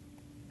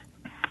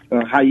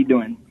 How you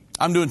doing?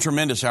 I'm doing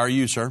tremendous. How are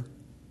you, sir?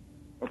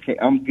 Okay,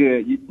 I'm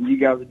good. You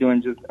guys are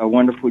doing just a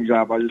wonderful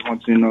job. I just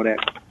want you to know that.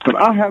 But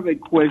I have a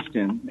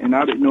question, and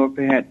I didn't know if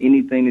it had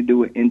anything to do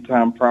with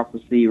end-time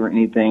prophecy or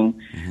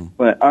anything. Mm-hmm.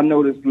 But I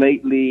noticed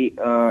lately,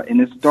 and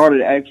it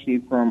started actually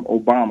from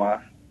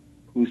Obama,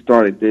 who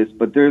started this,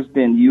 but there's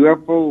been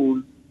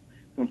UFOs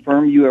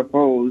confirmed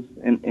UFOs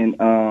and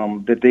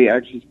that they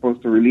actually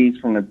supposed to release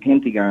from the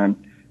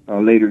Pentagon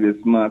later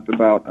this month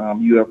about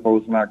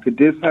UFOs. Now, could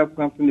this have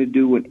something to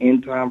do with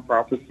end time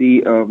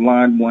prophecy of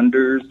line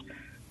wonders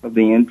of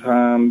the end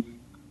times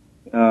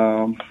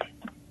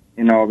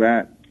and all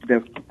that?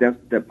 That's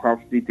that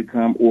prophecy to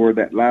come, or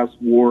that last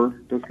war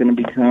that's going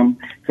to become?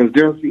 Because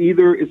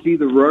it's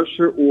either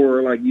Russia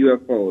or like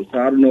UFOs. So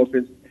I don't know if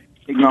it's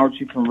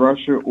technology from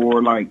Russia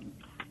or like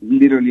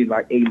literally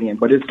like alien,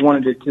 but it's one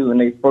of the two, and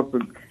they're supposed to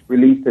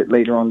release it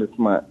later on this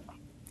month.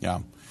 Yeah.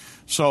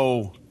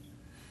 So,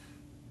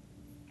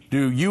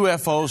 do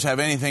UFOs have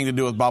anything to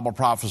do with Bible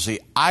prophecy?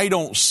 I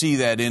don't see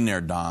that in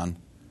there, Don.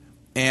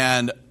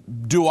 And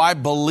do I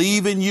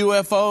believe in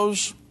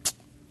UFOs?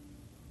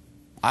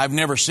 I've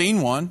never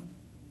seen one.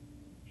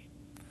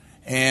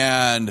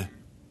 But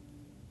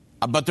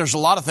there's a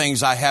lot of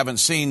things I haven't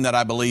seen that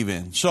I believe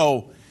in.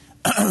 So,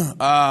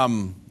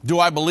 do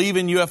I believe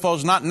in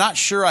UFOs? Not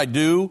sure I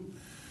do.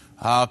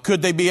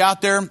 Could they be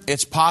out there?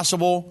 It's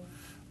possible.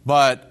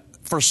 But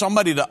for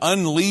somebody to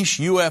unleash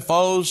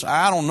UFOs,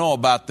 I don't know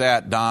about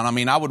that, Don. I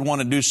mean, I would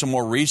want to do some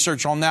more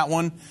research on that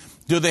one.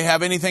 Do they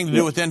have anything to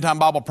do with end-time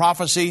Bible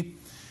prophecy?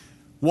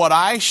 What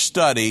I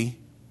study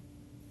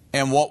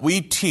and what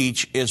we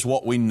teach is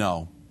what we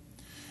know.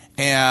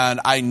 And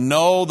I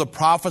know the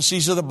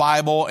prophecies of the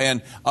Bible,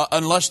 and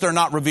unless they're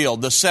not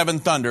revealed, the seven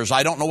thunders.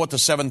 I don't know what the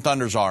seven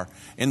thunders are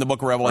in the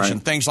book of Revelation,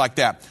 right. Things like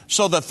that.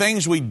 So the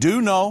things we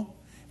do know,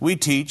 we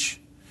teach.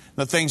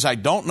 The things I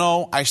don't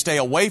know, I stay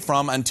away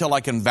from until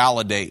I can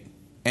validate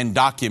and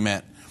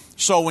document.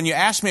 So when you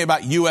ask me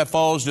about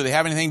UFOs, do they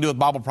have anything to do with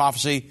Bible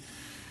prophecy?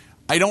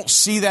 I don't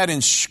see that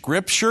in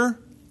Scripture.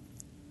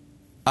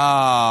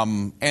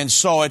 And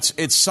so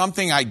it's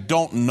something I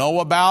don't know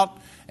about.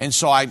 And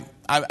so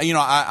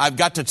I've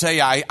got to tell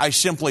you, I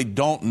simply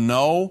don't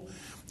know.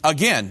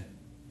 Again,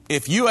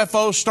 if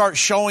UFOs start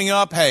showing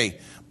up, hey,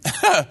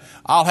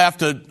 I'll have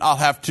to,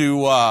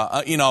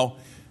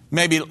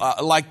 maybe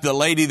like the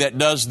lady that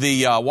does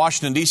the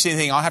Washington, D.C.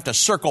 thing, I'll have to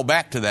circle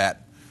back to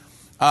that.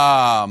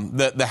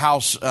 The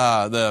House,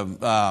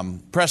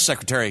 press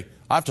secretary,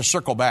 I'll have to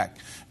circle back.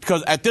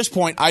 Because at this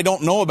point, I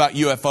don't know about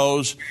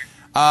UFOs.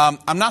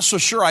 I'm not so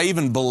sure I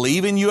even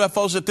believe in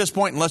UFOs at this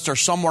point, unless they're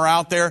somewhere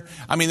out there.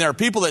 I mean, there are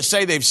people that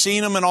say they've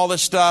seen them and all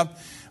this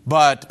stuff.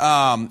 But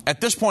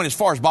at this point, as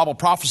far as Bible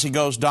prophecy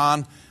goes,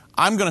 Don,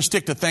 I'm going to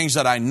stick to things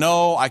that I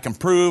know, I can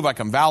prove, I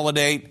can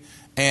validate.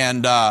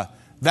 And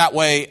that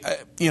way,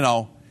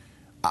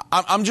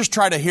 I'm just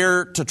trying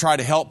to try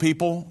to help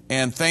people.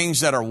 And things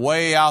that are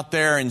way out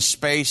there in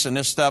space and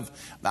this stuff,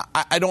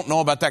 I don't know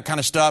about that kind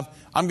of stuff.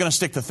 I'm going to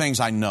stick to things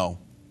I know.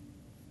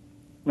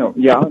 No,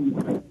 yeah.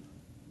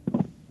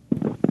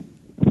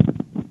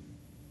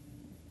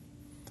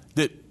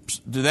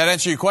 Did that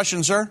answer your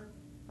question, sir?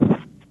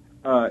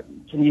 Can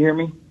you hear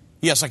me?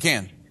 Yes, I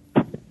can.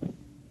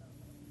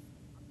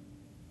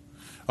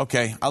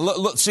 Okay.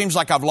 Seems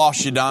like I've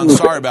lost you, Don.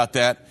 Sorry about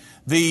that.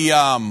 You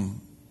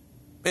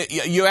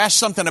asked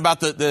something about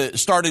the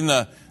starting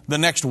the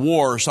next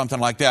war or something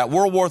like that.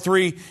 World War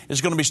III is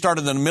going to be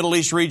started in the Middle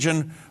East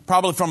region,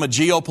 probably from a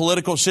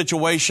geopolitical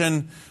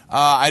situation.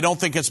 I don't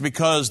think it's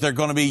because they're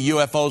going to be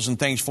UFOs and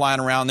things flying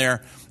around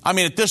there. I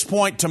mean, at this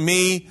point, to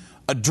me,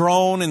 a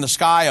drone in the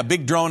sky, a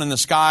big drone in the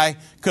sky,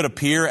 could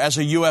appear as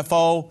a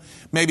UFO.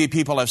 Maybe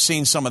people have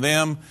seen some of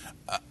them.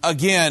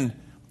 Again,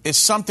 it's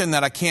something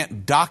that I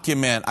can't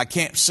document. I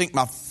can't sink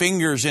my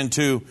fingers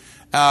into,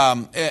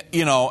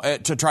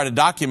 to try to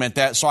document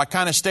that. So I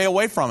kind of stay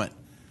away from it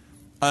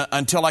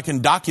until I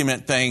can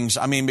document things.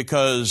 I mean,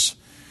 because,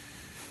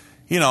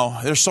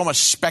 there's so much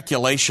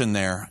speculation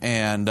there.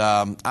 And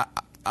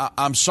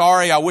I'm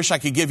sorry. I wish I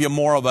could give you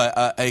more of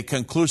a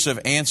conclusive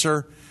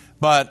answer.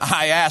 But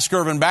I asked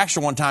Irvin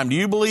Baxter one time, do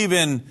you believe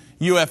in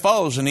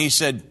UFOs? And he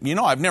said,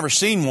 I've never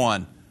seen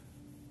one.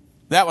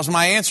 That was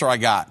my answer I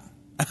got.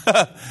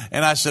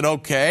 And I said,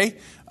 okay,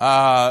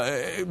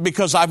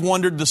 because I've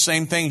wondered the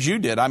same things you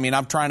did. I mean,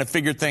 I'm trying to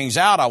figure things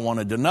out. I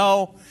wanted to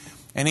know.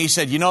 And he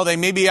said, they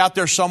may be out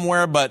there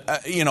somewhere,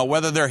 but,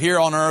 whether they're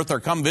here on earth or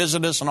come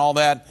visit us and all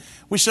that,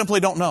 we simply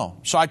don't know.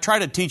 So I try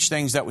to teach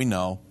things that we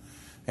know.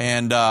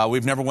 And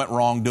we've never went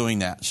wrong doing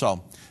that.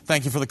 So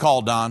thank you for the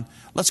call, Don.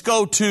 Let's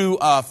go to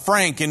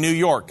Frank in New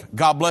York.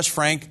 God bless,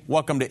 Frank.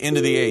 Welcome to End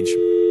of the Age.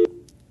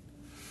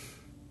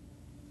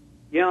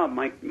 Yeah, I'm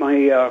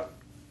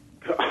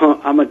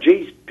a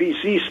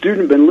JPC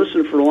student, been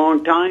listening for a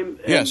long time.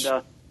 Yes.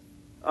 And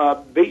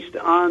based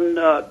on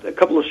a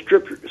couple of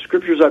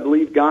scriptures, I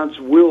believe God's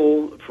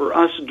will for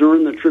us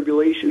during the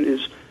tribulation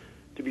is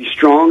to be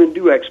strong and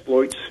do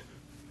exploits,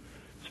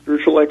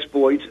 spiritual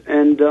exploits,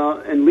 and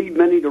lead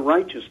many to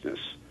righteousness.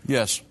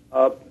 Yes.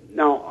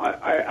 Now,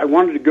 I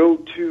wanted to go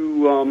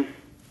to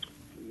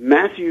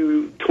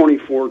Matthew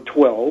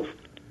 24:12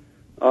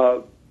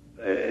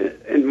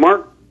 and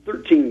Mark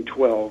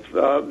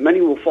 13:12. Many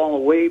will fall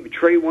away,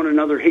 betray one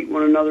another, hate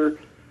one another.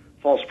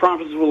 False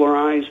prophets will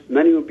arise.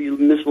 Many will be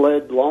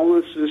misled.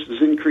 Lawlessness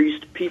is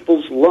increased.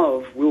 People's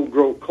love will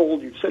grow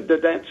cold. You said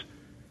that's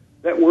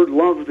that word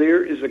love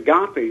there is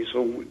agape,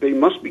 so they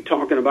must be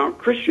talking about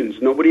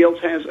Christians. Nobody else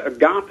has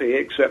agape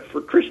except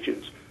for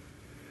Christians.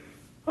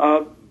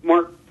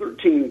 Mark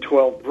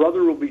 13:12,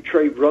 brother will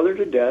betray brother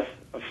to death,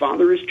 a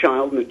father his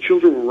child, and the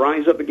children will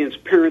rise up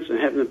against parents and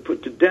have them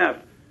put to death.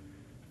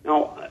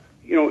 Now,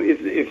 you know,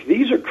 if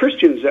these are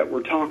Christians that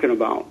we're talking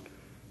about,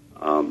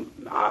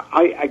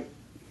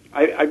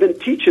 I've been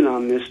teaching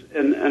on this,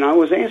 and I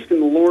was asking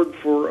the Lord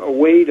for a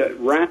way to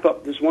wrap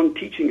up this one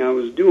teaching I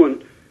was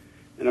doing,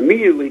 and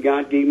immediately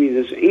God gave me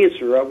this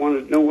answer. I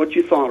wanted to know what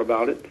you thought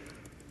about it.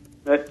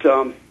 That,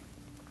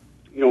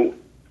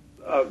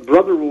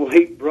 brother will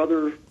hate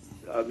brother,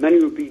 many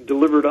will be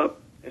delivered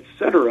up,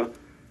 etc.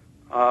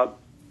 Are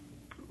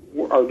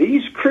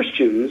these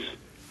Christians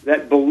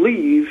that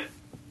believe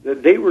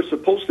that they were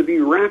supposed to be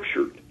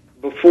raptured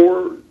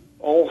before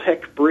all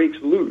heck breaks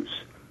loose?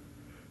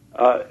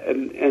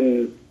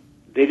 And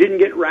they didn't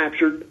get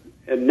raptured,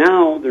 and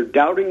now they're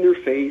doubting their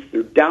faith,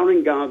 they're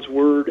doubting God's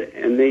word,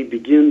 and they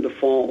begin to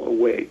fall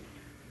away.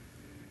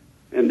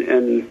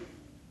 And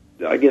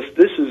I guess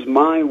this is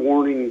my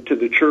warning to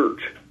the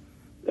church,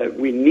 that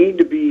we need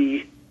to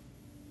be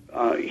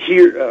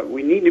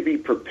we need to be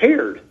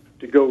prepared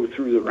to go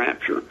through the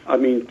rapture. I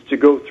mean, to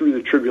go through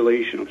the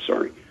tribulation, I'm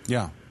sorry.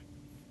 Yeah.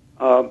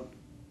 And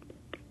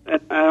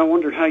I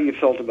wondered how you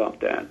felt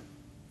about that.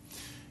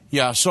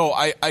 Yeah, so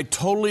I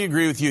totally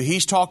agree with you.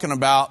 He's talking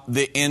about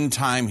the end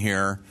time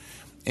here.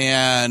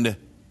 And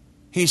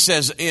he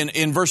says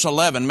in verse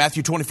 11,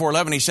 Matthew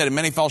 24:11, he said, and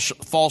many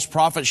false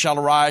prophets shall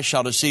arise,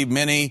 shall deceive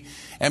many,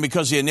 and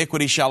because the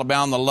iniquity shall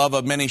abound, the love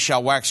of many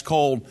shall wax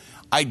cold.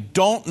 I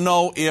don't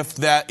know if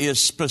that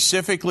is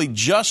specifically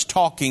just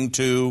talking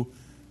to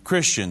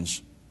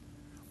Christians.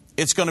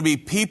 It's going to be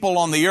people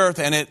on the earth,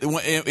 and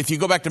if you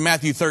go back to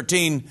Matthew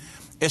 13,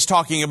 it's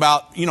talking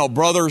about,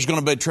 brother is going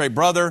to betray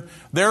brother.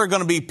 There are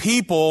going to be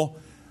people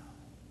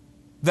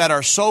that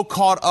are so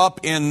caught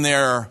up in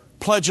their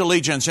pledge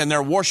allegiance and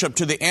their worship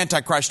to the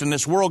Antichrist in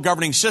this world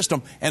governing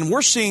system, and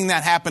we're seeing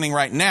that happening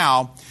right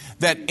now,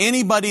 that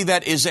anybody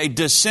that is a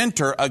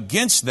dissenter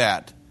against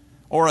that,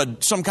 or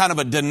some kind of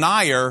a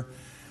denier,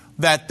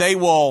 that they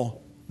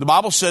will, the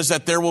Bible says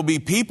that there will be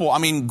people,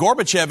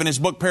 Gorbachev in his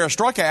book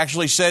Perestroika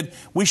actually said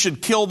we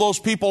should kill those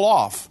people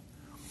off.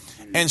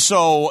 And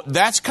so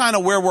that's kind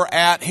of where we're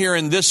at here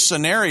in this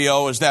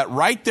scenario, is that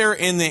right there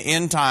in the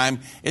end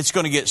time, it's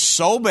going to get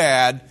so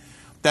bad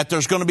that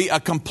there's going to be a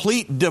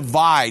complete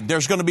divide.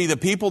 There's going to be the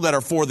people that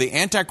are for the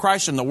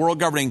Antichrist and the world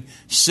governing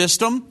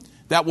system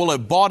that will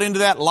have bought into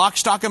that lock,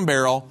 stock, and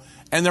barrel.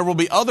 And there will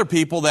be other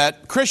people,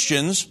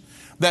 Christians,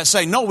 that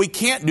say, no, we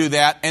can't do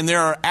that. And there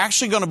are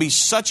actually going to be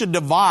such a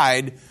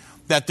divide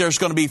that there's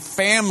going to be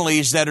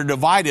families that are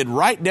divided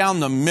right down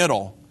the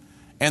middle.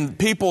 And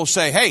people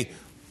say, hey,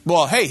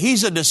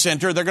 he's a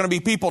dissenter. There are going to be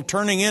people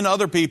turning in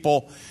other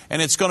people,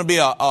 and it's going to be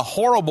a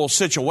horrible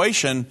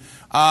situation.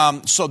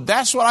 So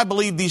that's what I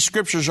believe these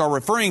scriptures are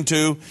referring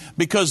to,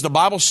 because the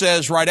Bible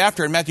says right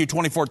after in Matthew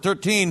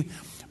 24:13,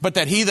 but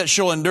that he that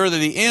shall endure to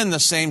the end, the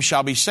same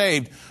shall be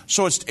saved.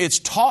 So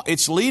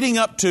it's leading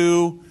up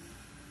to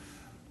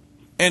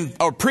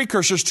or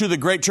precursors to the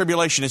Great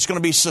Tribulation. It's going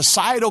to be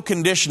societal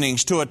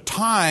conditionings to a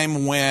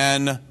time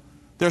when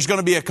there's going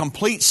to be a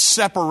complete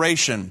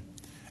separation.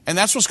 And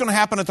that's what's going to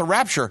happen at the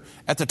rapture.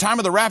 At the time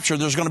of the rapture,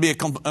 there's going to be a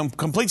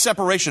complete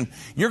separation.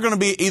 You're going to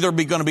be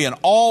going to be an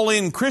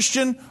all-in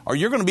Christian, or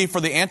you're going to be for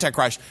the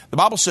Antichrist. The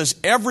Bible says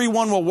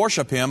everyone will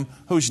worship him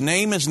whose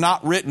name is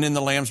not written in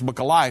the Lamb's Book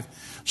of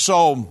Life.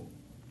 So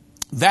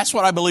that's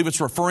what I believe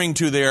it's referring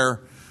to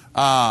there,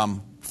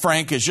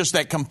 Frank, is just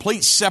that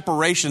complete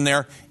separation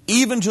there,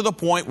 even to the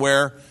point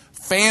where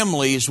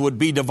families would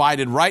be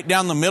divided right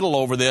down the middle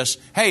over this.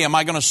 Hey, am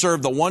I going to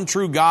serve the one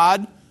true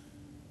God?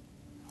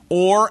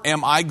 Or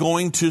am I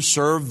going to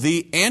serve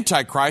the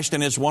Antichrist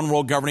and his one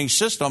world governing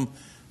system?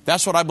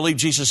 That's what I believe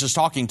Jesus is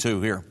talking to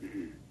here.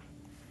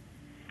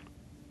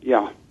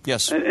 Yeah.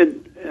 Yes.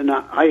 And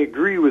I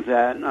agree with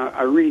that. And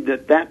I read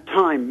that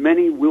time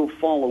many will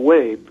fall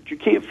away, but you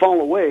can't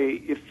fall away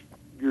if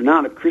you're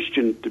not a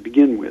Christian to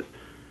begin with.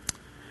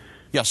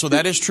 Yeah, so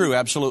that is true,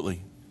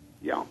 absolutely.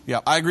 Yeah. Yeah,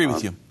 I agree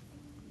with you.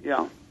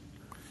 Yeah.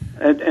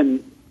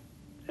 And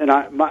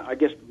I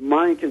guess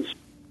mine can,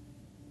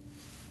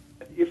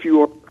 if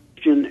you are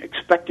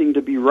expecting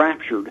to be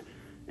raptured,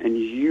 and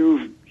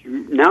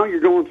now you're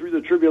going through the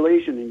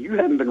tribulation and you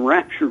haven't been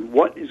raptured,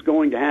 what is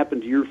going to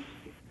happen to your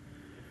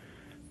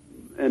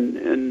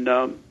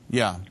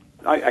yeah,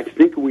 I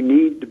think we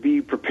need to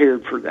be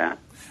prepared for that.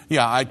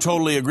 Yeah, I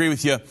totally agree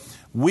with you.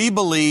 We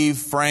believe,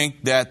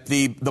 Frank, that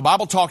the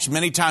Bible talks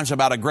many times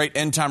about a great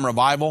end time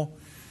revival.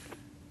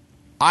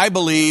 I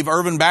believe,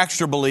 Irvin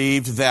Baxter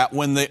believed, that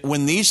when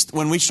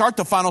we start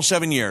the final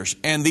 7 years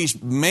and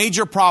these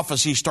major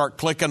prophecies start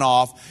clicking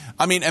off,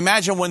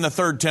 imagine when the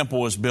third temple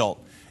was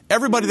built.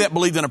 Everybody that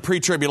believed in a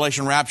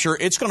pre-tribulation rapture,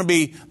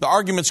 the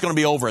argument's going to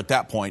be over at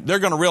that point. They're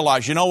going to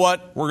realize, you know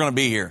what? We're going to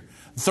be here.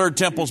 The third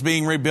temple's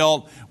being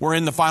rebuilt. We're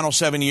in the final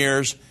 7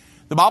 years.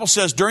 The Bible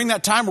says during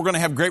that time, we're going to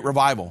have great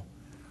revival.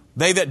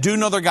 They that do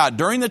know their God.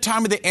 During the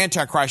time of the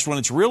Antichrist, when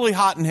it's really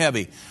hot and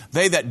heavy,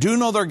 they that do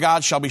know their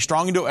God shall be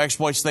strong and do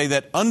exploits. They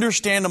that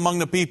understand among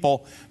the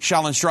people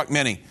shall instruct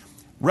many.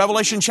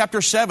 Revelation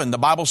chapter 7, the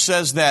Bible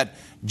says that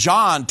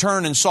John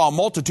turned and saw a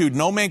multitude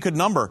no man could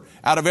number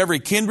out of every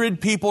kindred,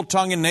 people,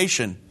 tongue, and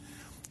nation.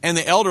 And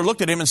the elder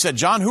looked at him and said,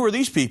 John, who are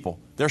these people?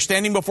 They're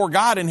standing before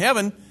God in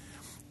heaven.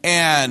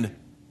 And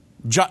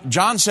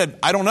John said,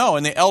 I don't know.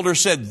 And the elder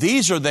said,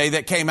 these are they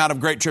that came out of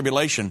great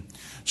tribulation.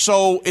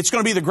 So it's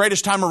going to be the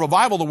greatest time of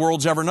revival the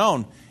world's ever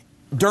known,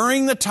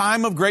 during the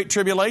time of great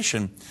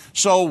tribulation.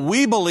 So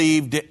we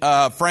believed,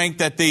 Frank,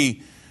 that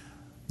the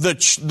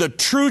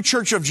true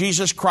Church of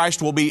Jesus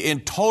Christ will be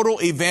in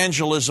total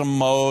evangelism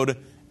mode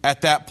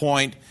at that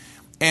point,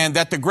 and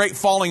that the great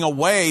falling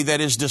away that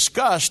is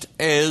discussed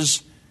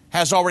has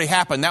already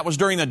happened. That was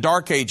during the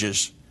Dark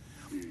Ages.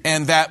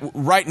 And that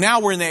right now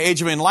we're in the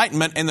age of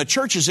enlightenment, and the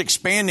church is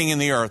expanding in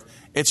the earth.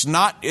 It's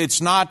not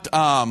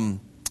decreasing.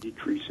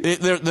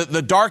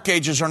 The Dark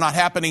Ages are not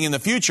happening in the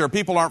future.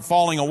 People aren't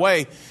falling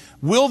away.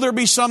 Will there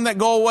be some that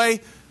go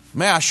away?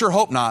 Man, I sure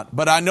hope not.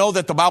 But I know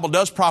that the Bible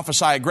does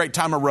prophesy a great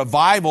time of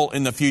revival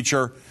in the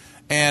future.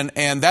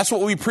 And that's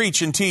what we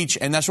preach and teach,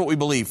 and that's what we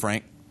believe,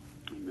 Frank.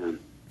 Amen.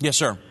 Yes,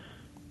 sir.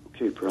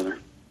 Okay, brother.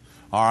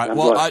 All right.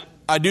 Well,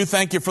 I do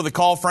thank you for the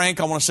call, Frank.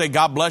 I want to say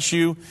God bless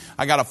you.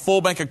 I got a full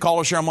bank of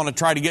callers here I'm going to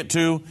try to get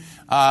to.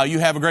 You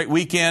have a great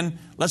weekend.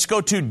 Let's go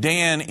to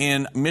Dan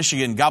in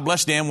Michigan. God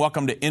bless, Dan.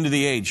 Welcome to End of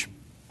the Age.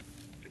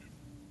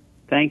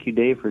 Thank you,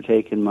 Dave, for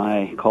taking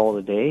my call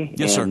today.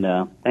 Yes, sir.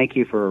 And thank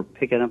you for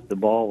picking up the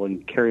ball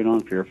and carrying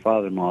on for your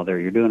father-in-law there.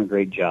 You're doing a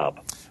great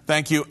job.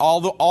 Thank you.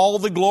 All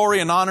the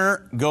glory and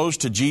honor goes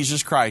to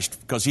Jesus Christ,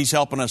 because He's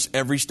helping us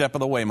every step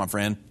of the way, my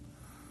friend.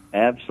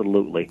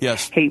 Absolutely.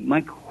 Yes. Hey,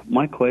 my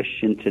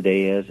question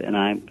today is, and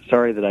I'm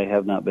sorry that I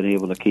have not been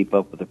able to keep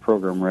up with the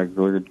program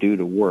regularly due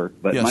to work,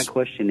 but yes. My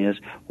question is,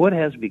 what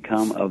has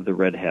become of the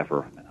red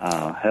heifer?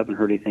 Haven't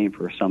heard anything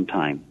for some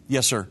time.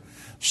 Yes, sir.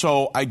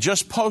 So I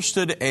just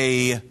posted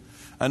an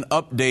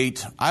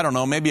update, I don't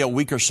know, maybe a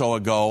week or so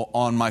ago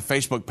on my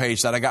Facebook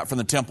page that I got from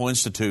the Temple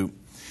Institute.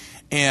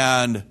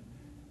 And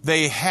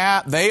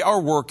they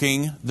are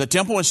working, the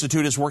Temple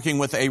Institute is working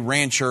with a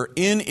rancher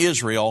in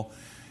Israel.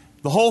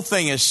 The whole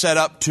thing is set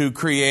up to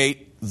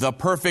create the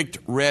perfect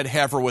red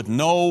heifer with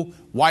no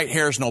white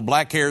hairs, no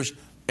black hairs.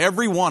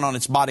 Every one on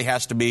its body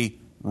has to be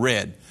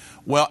red.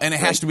 Well, and it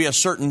has to be a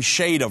certain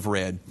shade of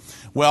red.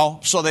 Well,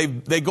 so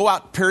they go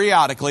out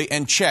periodically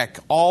and check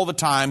all the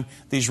time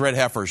these red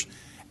heifers.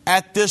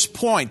 At this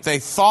point, they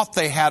thought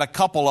they had a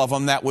couple of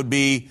them that would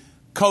be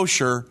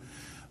kosher,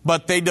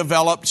 but they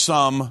developed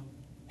some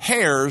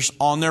hairs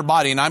on their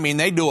body. And I mean,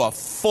 they do a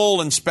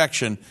full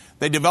inspection.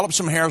 They developed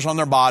some hairs on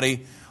their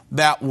body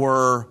that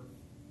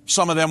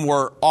some of them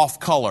were off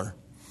color.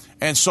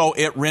 And so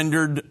it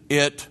rendered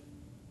it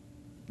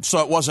so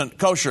it wasn't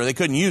kosher. They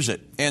couldn't use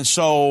it. And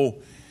so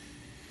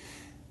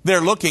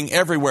they're looking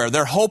everywhere.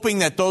 They're hoping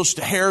that those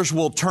hairs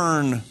will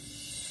turn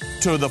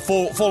to the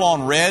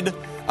full-on red.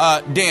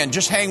 Dan,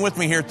 just hang with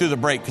me here through the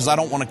break, because I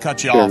don't want to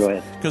cut you off,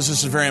 because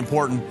this is very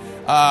important.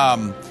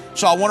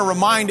 So I want to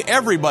remind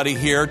everybody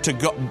here to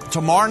go.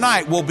 Tomorrow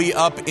night we'll be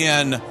up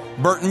in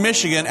Burton,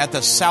 Michigan at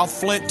the South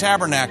Flint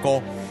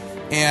Tabernacle.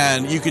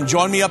 And you can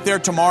join me up there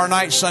tomorrow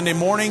night, Sunday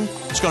morning.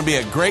 It's going to be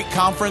a great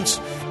conference.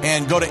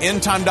 And go to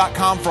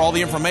endtime.com for all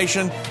the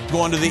information.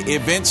 Go into the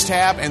events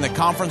tab and the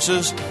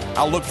conferences.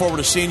 I'll look forward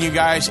to seeing you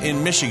guys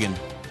in Michigan.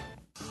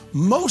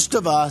 Most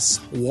of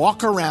us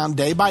walk around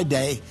day by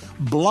day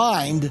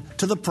blind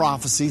to the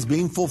prophecies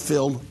being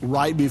fulfilled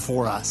right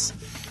before us.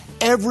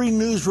 Every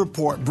news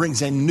report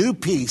brings a new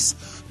piece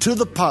to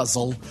the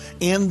puzzle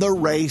in the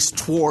race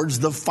towards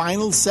the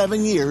final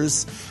 7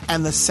 years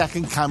and the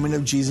second coming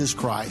of Jesus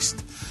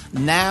Christ.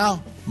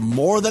 Now,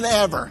 more than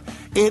ever,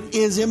 it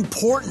is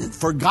important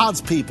for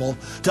God's people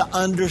to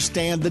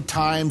understand the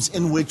times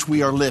in which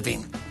we are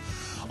living.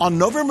 On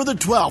November the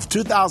 12th,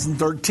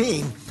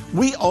 2013,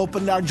 we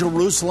opened our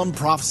Jerusalem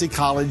Prophecy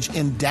College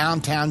in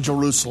downtown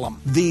Jerusalem.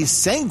 These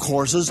same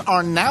courses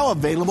are now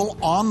available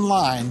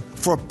online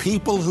for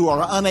people who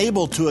are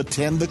unable to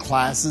attend the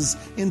classes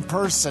in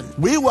person.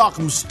 We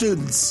welcome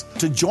students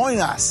to join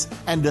us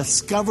and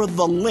discover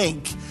the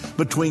link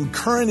between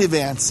current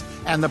events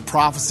and the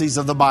prophecies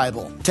of the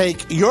Bible.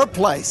 Take your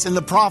place in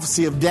the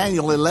prophecy of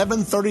Daniel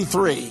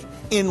 11:33.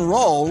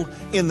 Enroll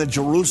in the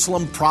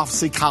Jerusalem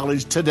Prophecy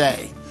College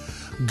today.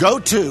 Go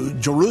to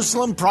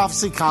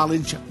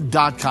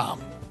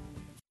JerusalemProphecyCollege.com.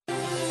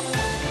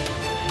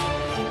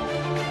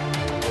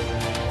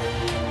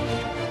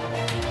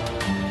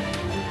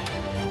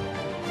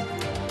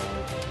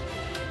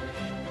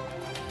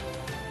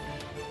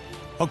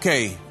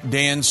 Okay,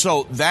 Dan,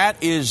 so that's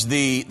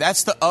the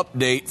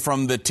update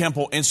from the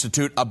Temple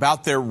Institute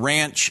about their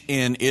ranch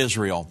in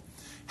Israel.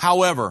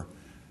 However,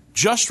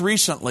 just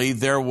recently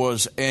there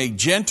was a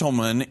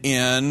gentleman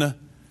in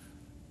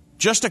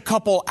just a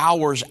couple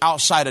hours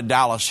outside of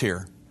Dallas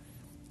here,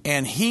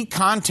 and he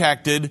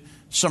contacted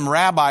some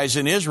rabbis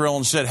in Israel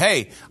and said,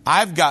 hey,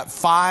 I've got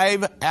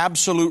 5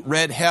 absolute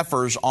red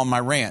heifers on my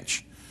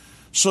ranch.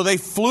 So they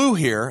flew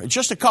here,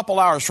 just a couple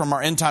hours from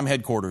our End Time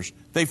headquarters.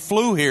 They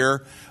flew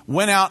here,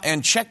 went out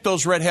and checked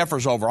those red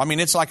heifers over. I mean,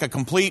 it's like a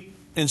complete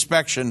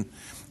inspection.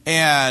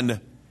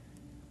 And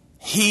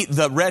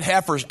the red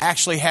heifers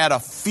actually had a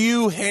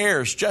few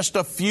hairs, just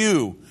a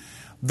few,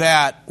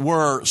 that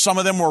were, some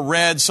of them were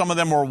red, some of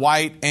them were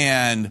white,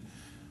 and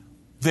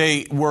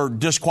they were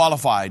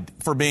disqualified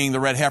for being the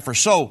red heifer.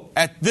 So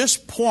at this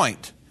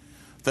point,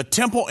 the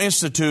Temple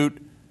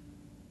Institute,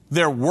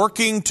 they're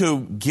working to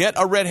get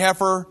a red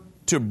heifer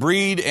to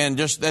breed, and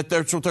just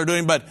that's what they're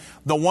doing. But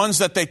the ones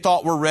that they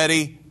thought were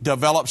ready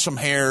developed some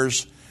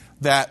hairs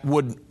that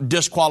would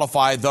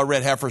disqualify the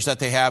red heifers that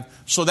they have.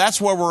 So that's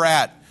where we're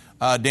at,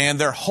 Dan.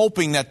 They're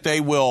hoping that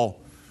they will,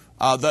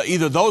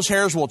 either those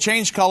hairs will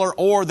change color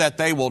or that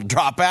they will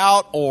drop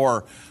out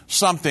or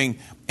something.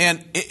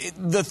 And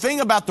the thing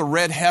about the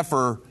red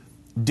heifer,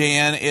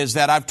 Dan, is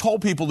that I've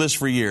told people this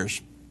for years.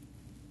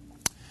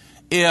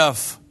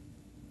 If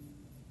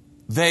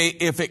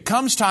it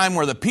comes time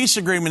where the peace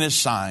agreement is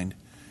signed,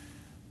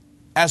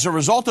 as a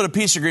result of the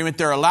peace agreement,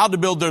 they're allowed to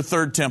build their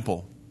third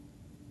temple.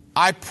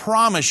 I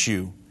promise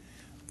you,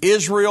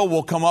 Israel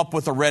will come up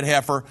with a red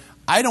heifer.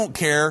 I don't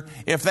care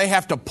if they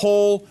have to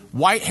pull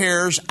white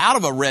hairs out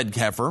of a red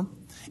heifer.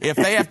 If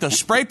they have to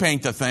spray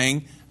paint the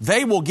thing,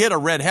 they will get a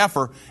red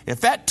heifer.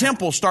 If that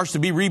temple starts to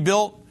be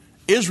rebuilt,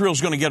 Israel's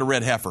going to get a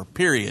red heifer,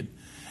 period.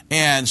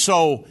 And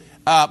so,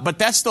 but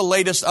that's the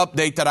latest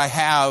update that I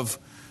have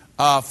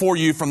for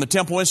you from the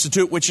Temple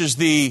Institute, which is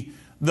the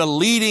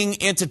leading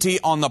entity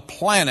on the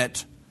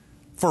planet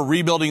for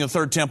rebuilding the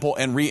third temple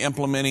and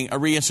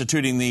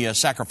reinstituting the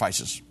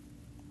sacrifices.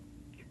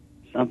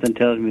 Something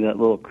tells me that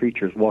little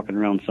creature's walking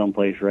around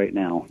someplace right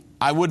now.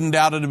 I wouldn't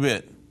doubt it a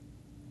bit.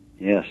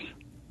 Yes.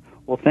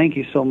 Well, thank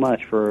you so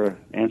much for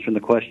answering the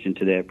question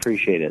today. I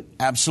appreciate it.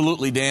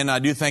 Absolutely, Dan. I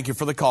do thank you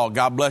for the call.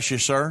 God bless you,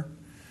 sir.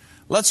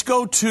 Let's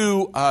go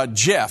to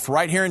Jeff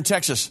right here in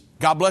Texas.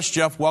 God bless,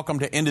 Jeff. Welcome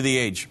to End of the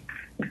Age.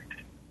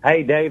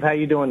 Hey, Dave. How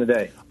you doing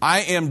today?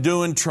 I am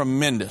doing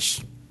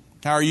tremendous.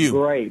 How are you?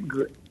 Great.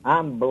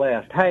 I'm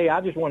blessed. Hey,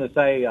 I just want to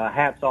say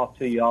hats off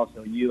to you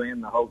also, you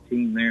and the whole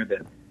team there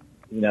that,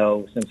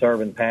 since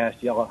Irvin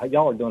passed, y'all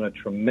are doing a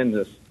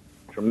tremendous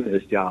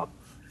job.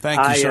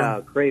 Thank you, sir.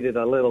 I created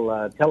a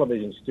little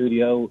television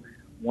studio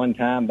one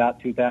time about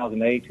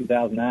 2008,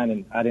 2009,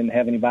 and I didn't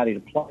have anybody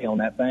to play on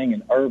that thing.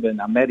 And Irvin,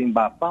 I met him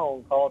by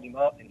phone, called him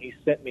up, and he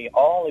sent me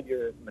all of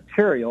your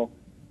material,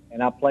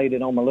 and I played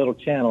it on my little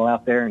channel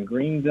out there in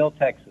Greenville,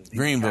 Texas.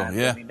 Greenville,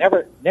 yeah.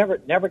 I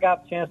never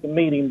got a chance to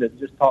meet him, but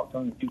just talked to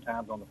him a few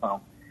times on the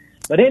phone.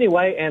 But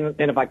anyway, and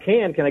if I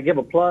can I give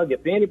a plug?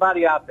 If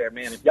anybody out there,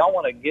 man, if y'all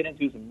want to get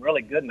into some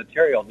really good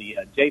material, the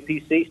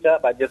JPC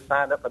stuff, I just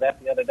signed up for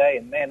that the other day,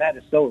 and man, that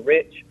is so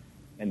rich.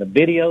 And the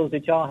videos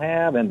that y'all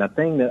have, and the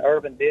thing that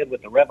Irvin did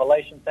with the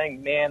Revelation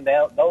thing, man,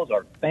 those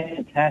are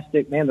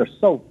fantastic. Man, they're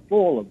so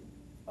full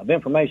of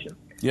information.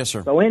 Yes,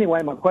 sir. So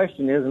anyway, my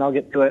question is, and I'll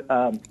get to it.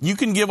 You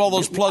can give all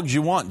those plugs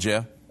you want,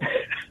 Jeff.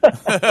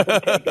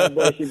 Okay, God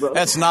bless you, brother.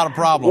 That's not a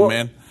problem,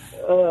 man.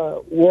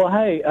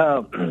 Hey,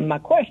 my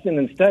question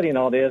in studying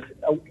all this,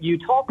 you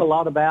talk a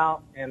lot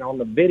about, and on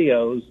the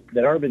videos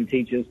that Irvin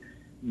teaches,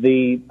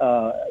 the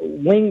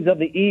wings of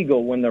the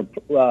eagle when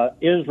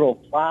Israel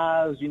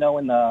flies, in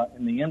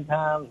the end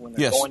times when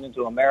they're going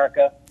into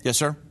America. Yes,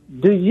 sir.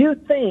 Do you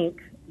think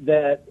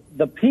that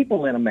the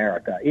people in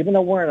America, even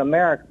though we're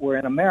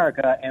in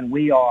America and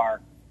we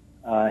are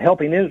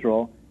helping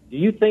Israel, do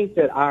you think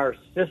that our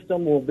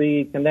system will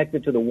be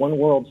connected to the one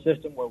world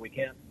system where we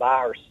can't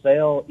buy or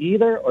sell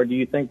either, or do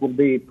you think we'll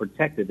be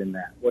protected in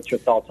that? What's your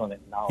thoughts on it?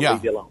 And I'll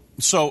leave you alone.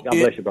 So God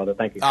bless you, brother.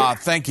 Thank you.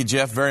 Thank you,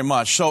 Jeff, very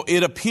much. So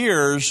it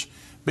appears,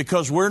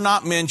 because we're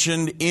not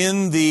mentioned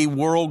in the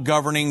world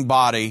governing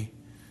body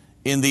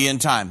in the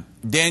end time.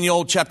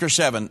 Daniel chapter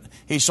 7,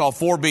 he saw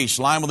 4 beasts,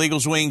 lion with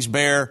eagle's wings,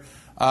 bear,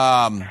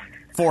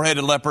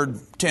 4-headed leopard,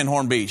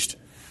 10-horned beast.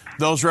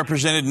 Those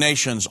represented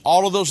nations.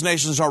 All of those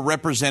nations are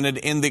represented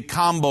in the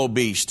combo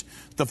beast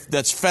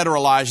that's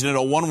federalized into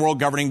a one world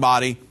governing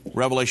body,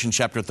 Revelation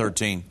chapter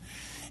 13.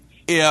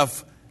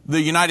 If the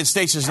United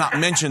States is not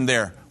mentioned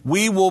there,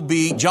 we will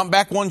be, jump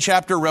back one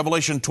chapter,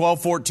 Revelation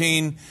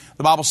 12:14.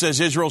 The Bible says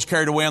Israel's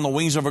carried away on the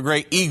wings of a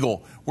great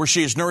eagle, where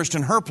she is nourished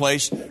in her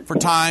place for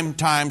time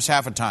times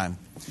half a time.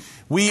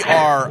 We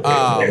are...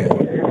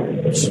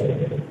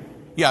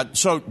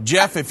 so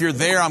Jeff, if you're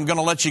there, I'm going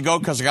to let you go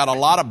because I got a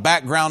lot of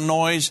background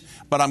noise,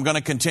 but I'm going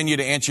to continue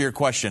to answer your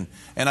question.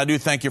 And I do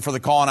thank you for the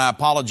call, and I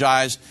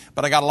apologize,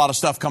 but I got a lot of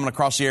stuff coming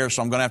across the air,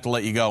 so I'm going to have to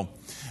let you go.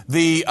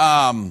 We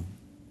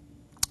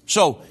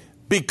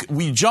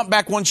jump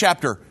back one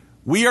chapter.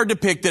 We are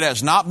depicted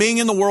as not being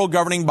in the world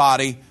governing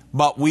body,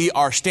 but we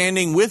are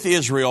standing with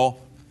Israel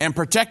and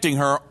protecting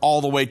her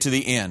all the way to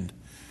the end.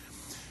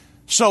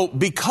 So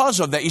because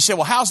of that, you say,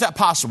 well, how's that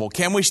possible?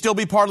 Can we still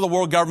be part of the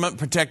world government and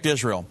protect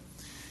Israel?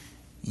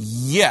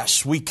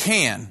 Yes, we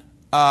can,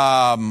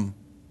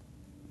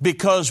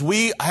 because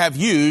we have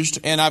used,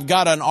 and I've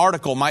got an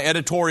article, my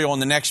editorial in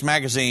the next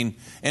magazine,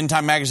 End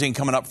Time Magazine,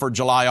 coming up for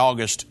July,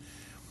 August.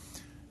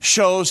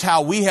 shows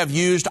how we have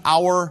used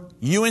our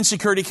UN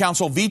Security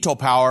Council veto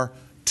power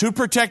to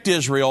protect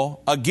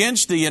Israel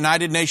against the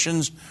United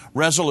Nations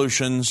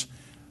resolutions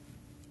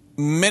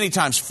many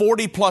times,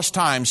 40 plus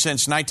times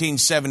since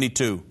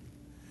 1972.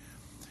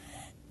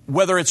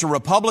 Whether it's a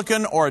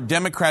Republican or a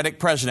Democratic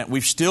president,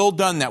 we've still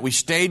done that. We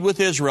stayed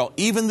with Israel.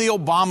 Even the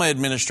Obama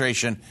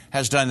administration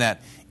has done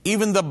that.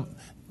 Even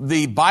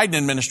the Biden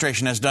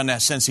administration has done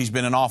that since he's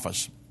been in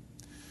office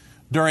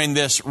during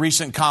this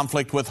recent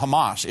conflict with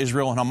Hamas,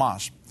 Israel and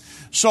Hamas.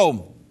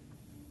 So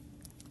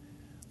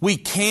we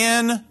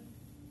can,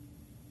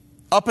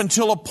 up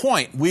until a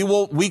point,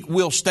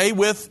 we'll stay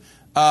with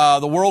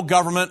the world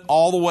government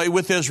all the way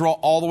with Israel,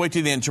 all the way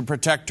to the end to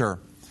protect her.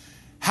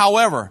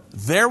 However,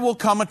 there will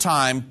come a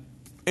time,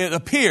 it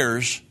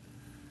appears,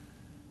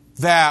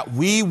 that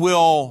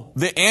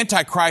the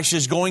Antichrist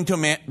is going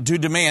to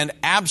demand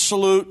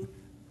absolute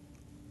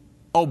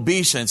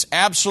obeisance,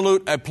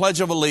 a pledge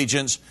of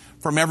allegiance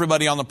from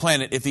everybody on the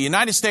planet. If the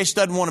United States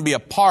doesn't want to be a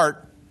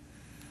part,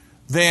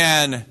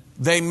 then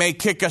they may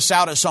kick us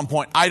out at some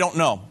point. I don't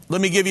know. Let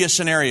me give you a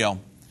scenario.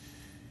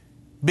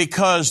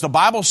 Because the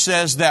Bible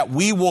says that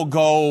we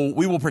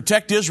will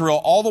protect Israel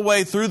all the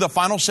way through the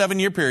final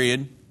 7-year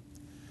period.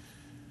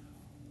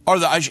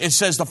 It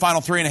says the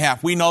final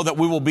 3.5. We know that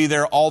we will be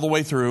there all the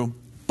way through.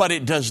 But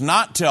it does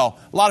not tell.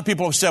 A lot of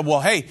people have said,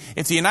 well, hey,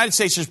 if the United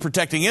States is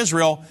protecting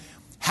Israel,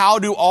 how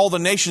do all the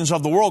nations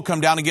of the world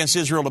come down against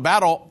Israel to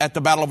battle at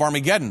the Battle of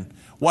Armageddon?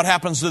 What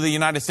happens to the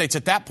United States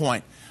at that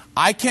point?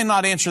 I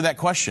cannot answer that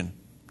question.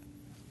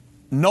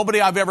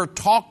 Nobody I've ever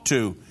talked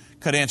to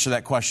could answer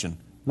that question.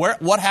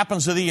 What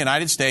happens to the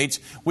United States?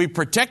 We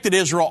protected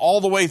Israel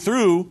all the way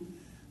through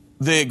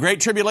the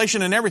Great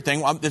Tribulation and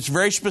everything. It's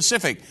very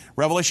specific.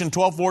 Revelation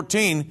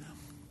 12:14.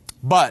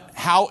 But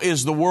how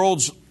is the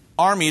world's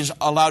armies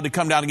allowed to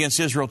come down against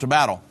Israel to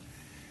battle?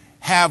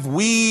 Have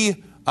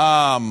we,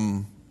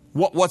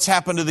 what's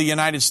happened to the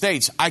United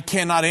States? I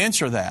cannot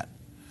answer that.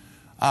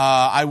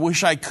 I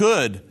wish I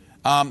could.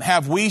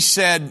 Have we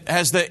said,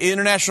 has the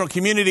international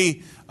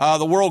community,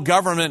 the world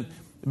government,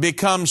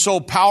 become so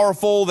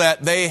powerful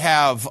that they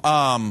have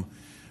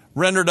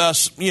rendered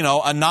us,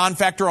 a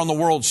non-factor on the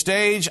world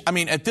stage? I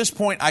mean, at this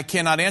point, I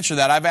cannot answer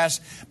that.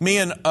 Me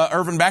and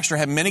Irvin Baxter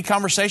have many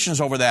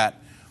conversations over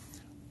that.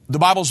 The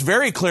Bible's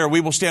very clear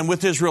we will stand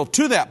with Israel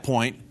to that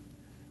point,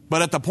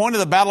 but at the point of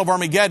the Battle of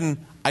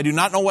Armageddon, I do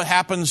not know what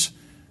happens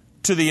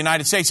to the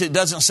United States. It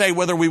doesn't say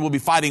whether we will be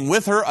fighting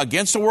with her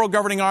against the world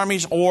governing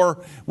armies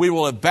or we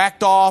will have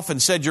backed off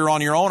and said you're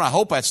on your own. I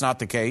hope that's not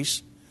the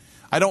case.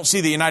 I don't see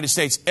the United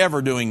States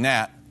ever doing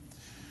that.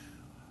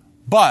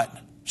 But,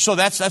 so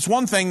that's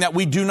one thing that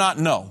we do not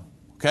know,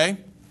 okay?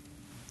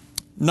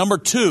 Number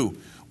 2,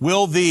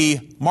 will the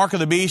mark of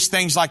the beast,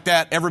 things like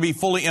that, ever be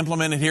fully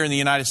implemented here in the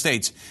United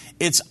States?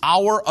 It's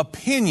our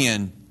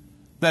opinion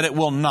that it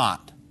will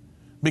not,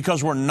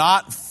 because we're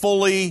not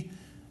fully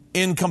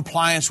in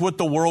compliance with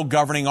the world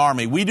governing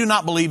army. We do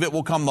not believe it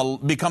will become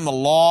the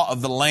law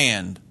of the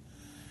land,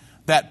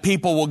 that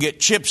people will get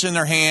chips in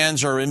their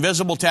hands or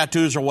invisible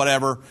tattoos or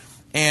whatever,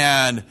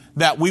 and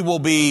that we will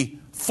be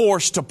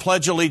forced to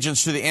pledge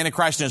allegiance to the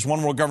Antichrist and his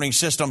one world governing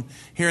system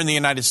here in the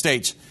United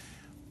States.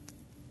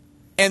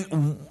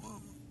 And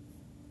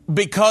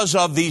because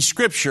of these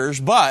scriptures,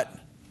 but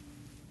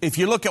if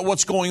you look at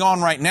what's going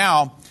on right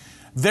now,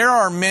 there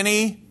are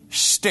many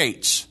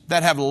states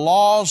that have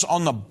laws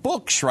on the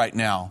books right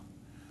now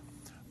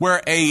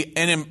where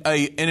an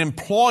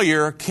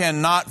employer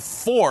cannot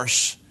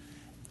force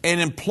an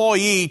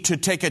employee to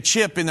take a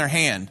chip in their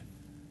hand.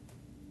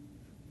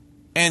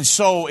 And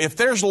so if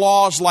there's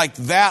laws like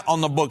that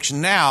on the books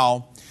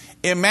now,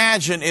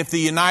 imagine if the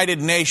United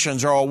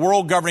Nations or a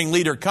world governing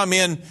leader come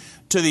in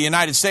to the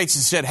United States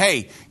and said,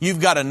 hey,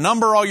 you've got to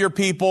number all your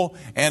people,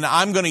 and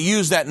I'm going to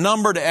use that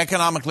number to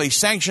economically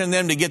sanction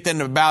them, to get them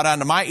to bow down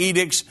to my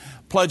edicts,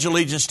 pledge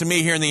allegiance to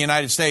me here in the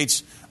United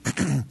States.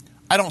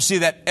 I don't see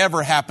that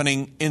ever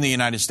happening in the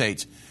United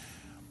States.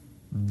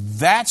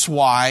 That's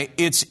why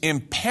it's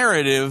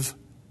imperative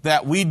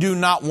that we do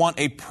not want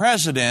a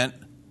president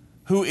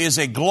who is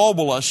a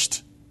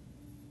globalist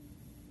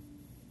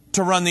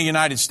to run the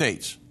United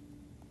States.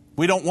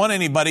 We don't want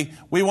anybody.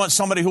 We want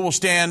somebody who will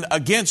stand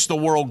against the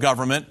world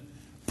government,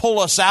 pull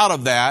us out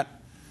of that,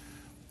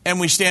 and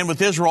we stand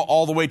with Israel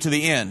all the way to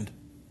the end.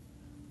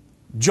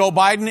 Joe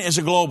Biden is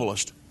a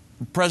globalist.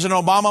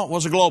 President Obama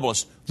was a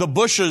globalist. The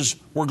Bushes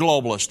were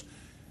globalists.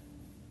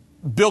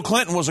 Bill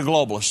Clinton was a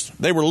globalist.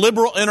 They were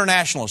liberal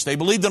internationalists. They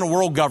believed in a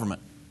world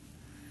government.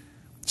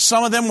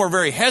 Some of them were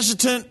very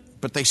hesitant,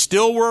 but they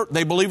still were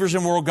believers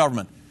in world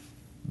government.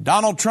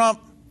 Donald Trump,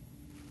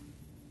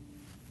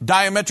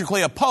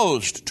 diametrically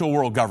opposed to a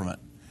world government.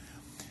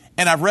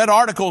 And I've read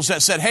articles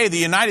that said, hey, the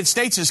United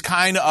States is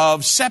kind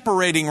of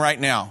separating right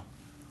now.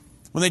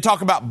 When they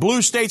talk about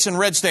blue states and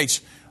red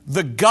states,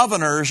 the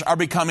governors are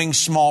becoming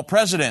small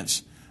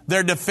presidents.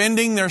 They're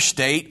defending their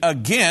state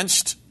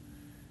against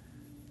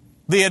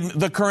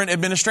the current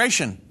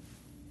administration.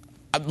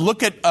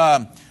 Look at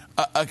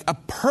a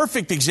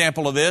perfect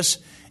example of this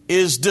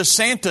is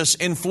DeSantis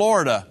in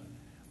Florida.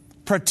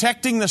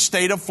 protecting the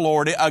state of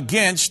Florida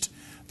against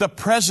the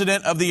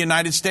President of the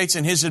United States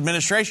and his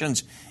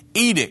administration's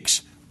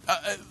edicts.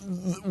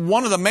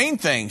 One of the main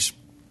things,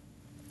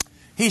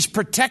 he's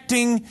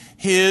protecting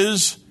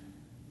his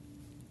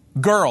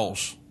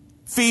girls,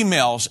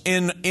 females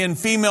in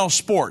female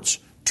sports,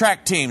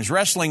 track teams,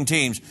 wrestling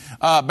teams,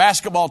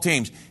 basketball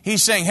teams.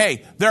 He's saying,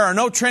 hey, there are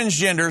no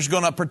transgenders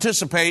going to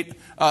participate,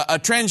 a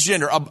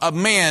transgender, a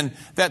man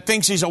that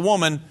thinks he's a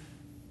woman,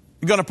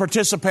 going to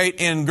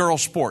participate in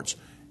girls' sports.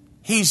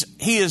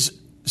 He is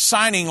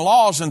signing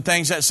laws and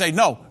things that say,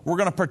 no, we're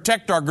going to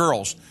protect our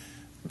girls.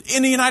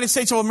 In the United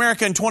States of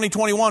America in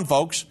 2021,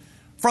 folks,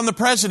 from the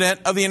President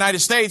of the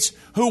United States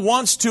who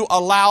wants to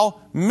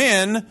allow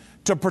men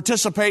to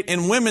participate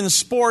in women's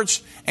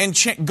sports and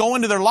go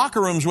into their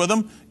locker rooms with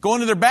them, go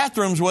into their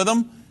bathrooms with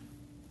them.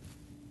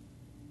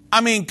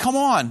 I mean, come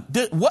on.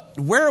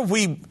 Where have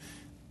we...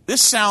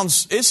 This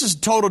is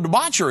total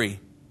debauchery.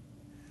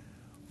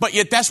 But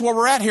yet that's where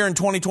we're at here in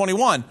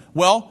 2021.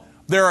 Well,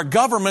 there are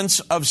governors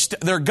of states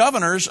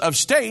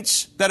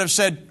that have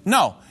said,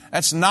 no,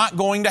 that's not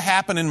going to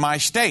happen in my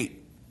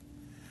state.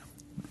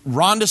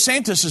 Ron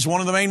DeSantis is one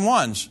of the main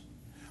ones.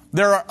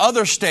 There are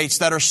other states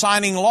that are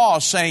signing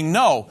laws saying,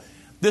 no,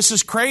 this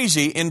is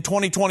crazy in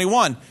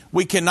 2021.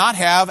 We cannot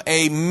have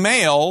a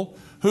male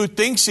who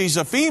thinks he's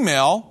a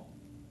female,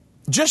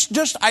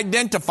 just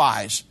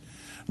identifies.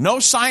 No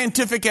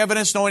scientific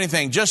evidence, no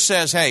anything. Just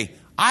says, hey,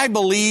 I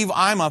believe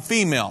I'm a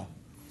female,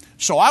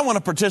 so I want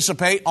to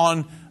participate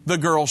on the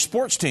girls'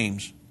 sports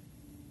teams.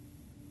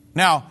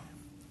 Now,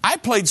 I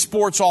played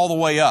sports all the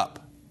way up,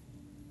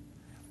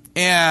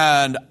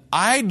 and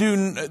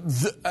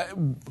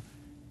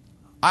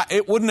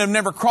it wouldn't have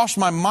never crossed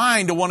my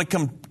mind to want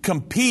to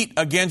compete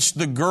against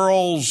the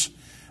girls'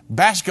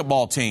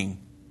 basketball team.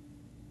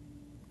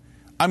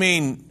 I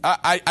mean,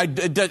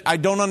 I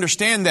don't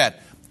understand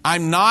that.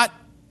 I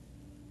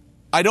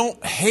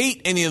don't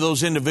hate any of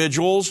those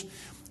individuals,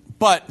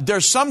 but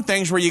there's some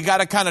things where you got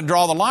to kind of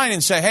draw the line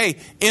and say, hey,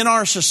 in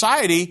our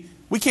society,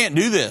 we can't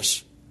do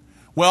this.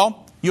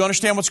 Well, you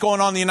understand what's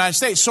going on in the United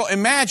States. So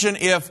imagine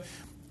if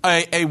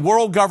a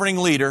world governing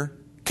leader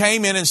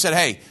came in and said,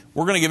 hey,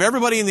 we're going to give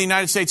everybody in the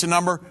United States a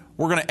number.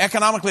 We're going to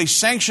economically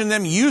sanction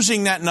them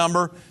using that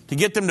number to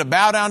get them to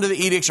bow down to the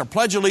edicts or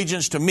pledge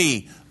allegiance to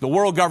me, the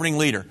world governing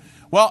leader.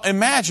 Well,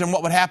 imagine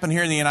what would happen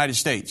here in the United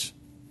States.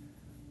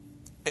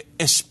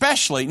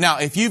 Especially, now,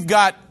 if you've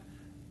got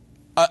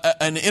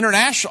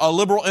a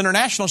liberal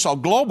internationalist, a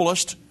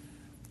globalist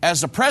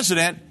as the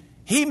president,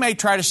 he may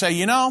try to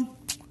say,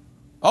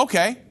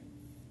 okay.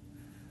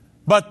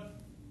 But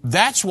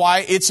that's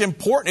why it's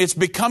important. It's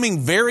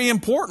becoming very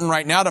important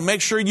right now to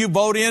make sure you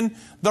vote in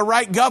the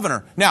right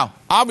governor. Now,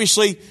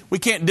 obviously, we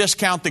can't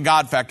discount the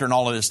God factor in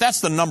all of this.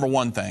 That's the number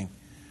one thing.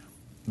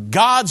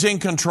 God's in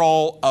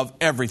control of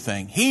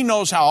everything. He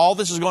knows how all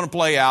this is going to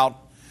play out.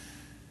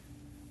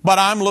 But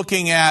I'm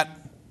looking at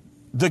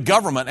the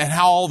government and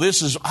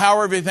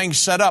how everything's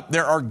set up.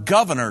 There are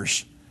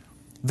governors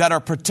that are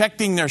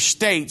protecting their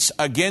states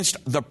against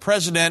the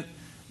president,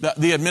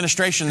 the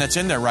administration that's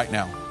in there right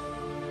now.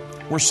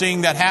 We're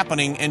seeing that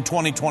happening in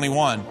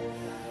 2021.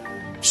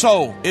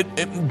 So,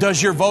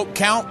 does your vote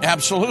count?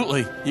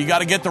 Absolutely. You got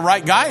to get the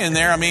right guy in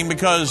there. I mean,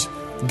 because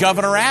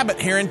Governor Abbott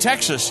here in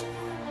Texas,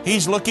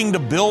 he's looking to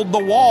build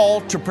the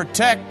wall to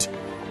protect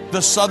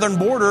the southern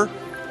border,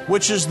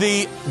 which is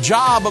the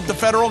job of the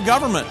federal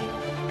government.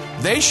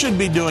 They should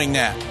be doing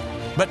that.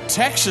 But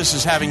Texas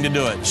is having to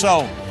do it. So,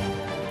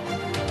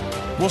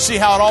 we'll see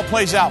how it all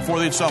plays out for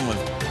the summer.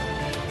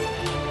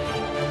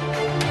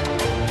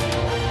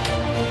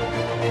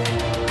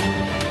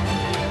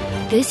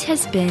 This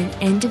has been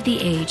End of the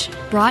Age,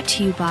 brought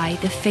to you by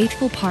the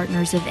faithful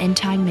partners of End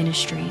Time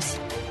Ministries.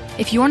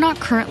 If you're not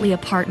currently a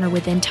partner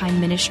with End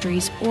Time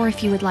Ministries, or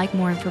if you would like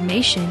more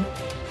information,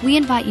 we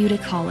invite you to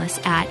call us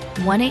at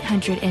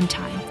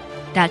 1-800-END-TIME.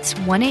 That's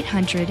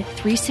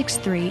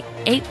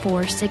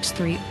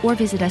 1-800-363-8463, or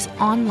visit us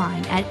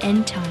online at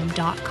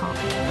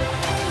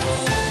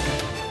endtime.com.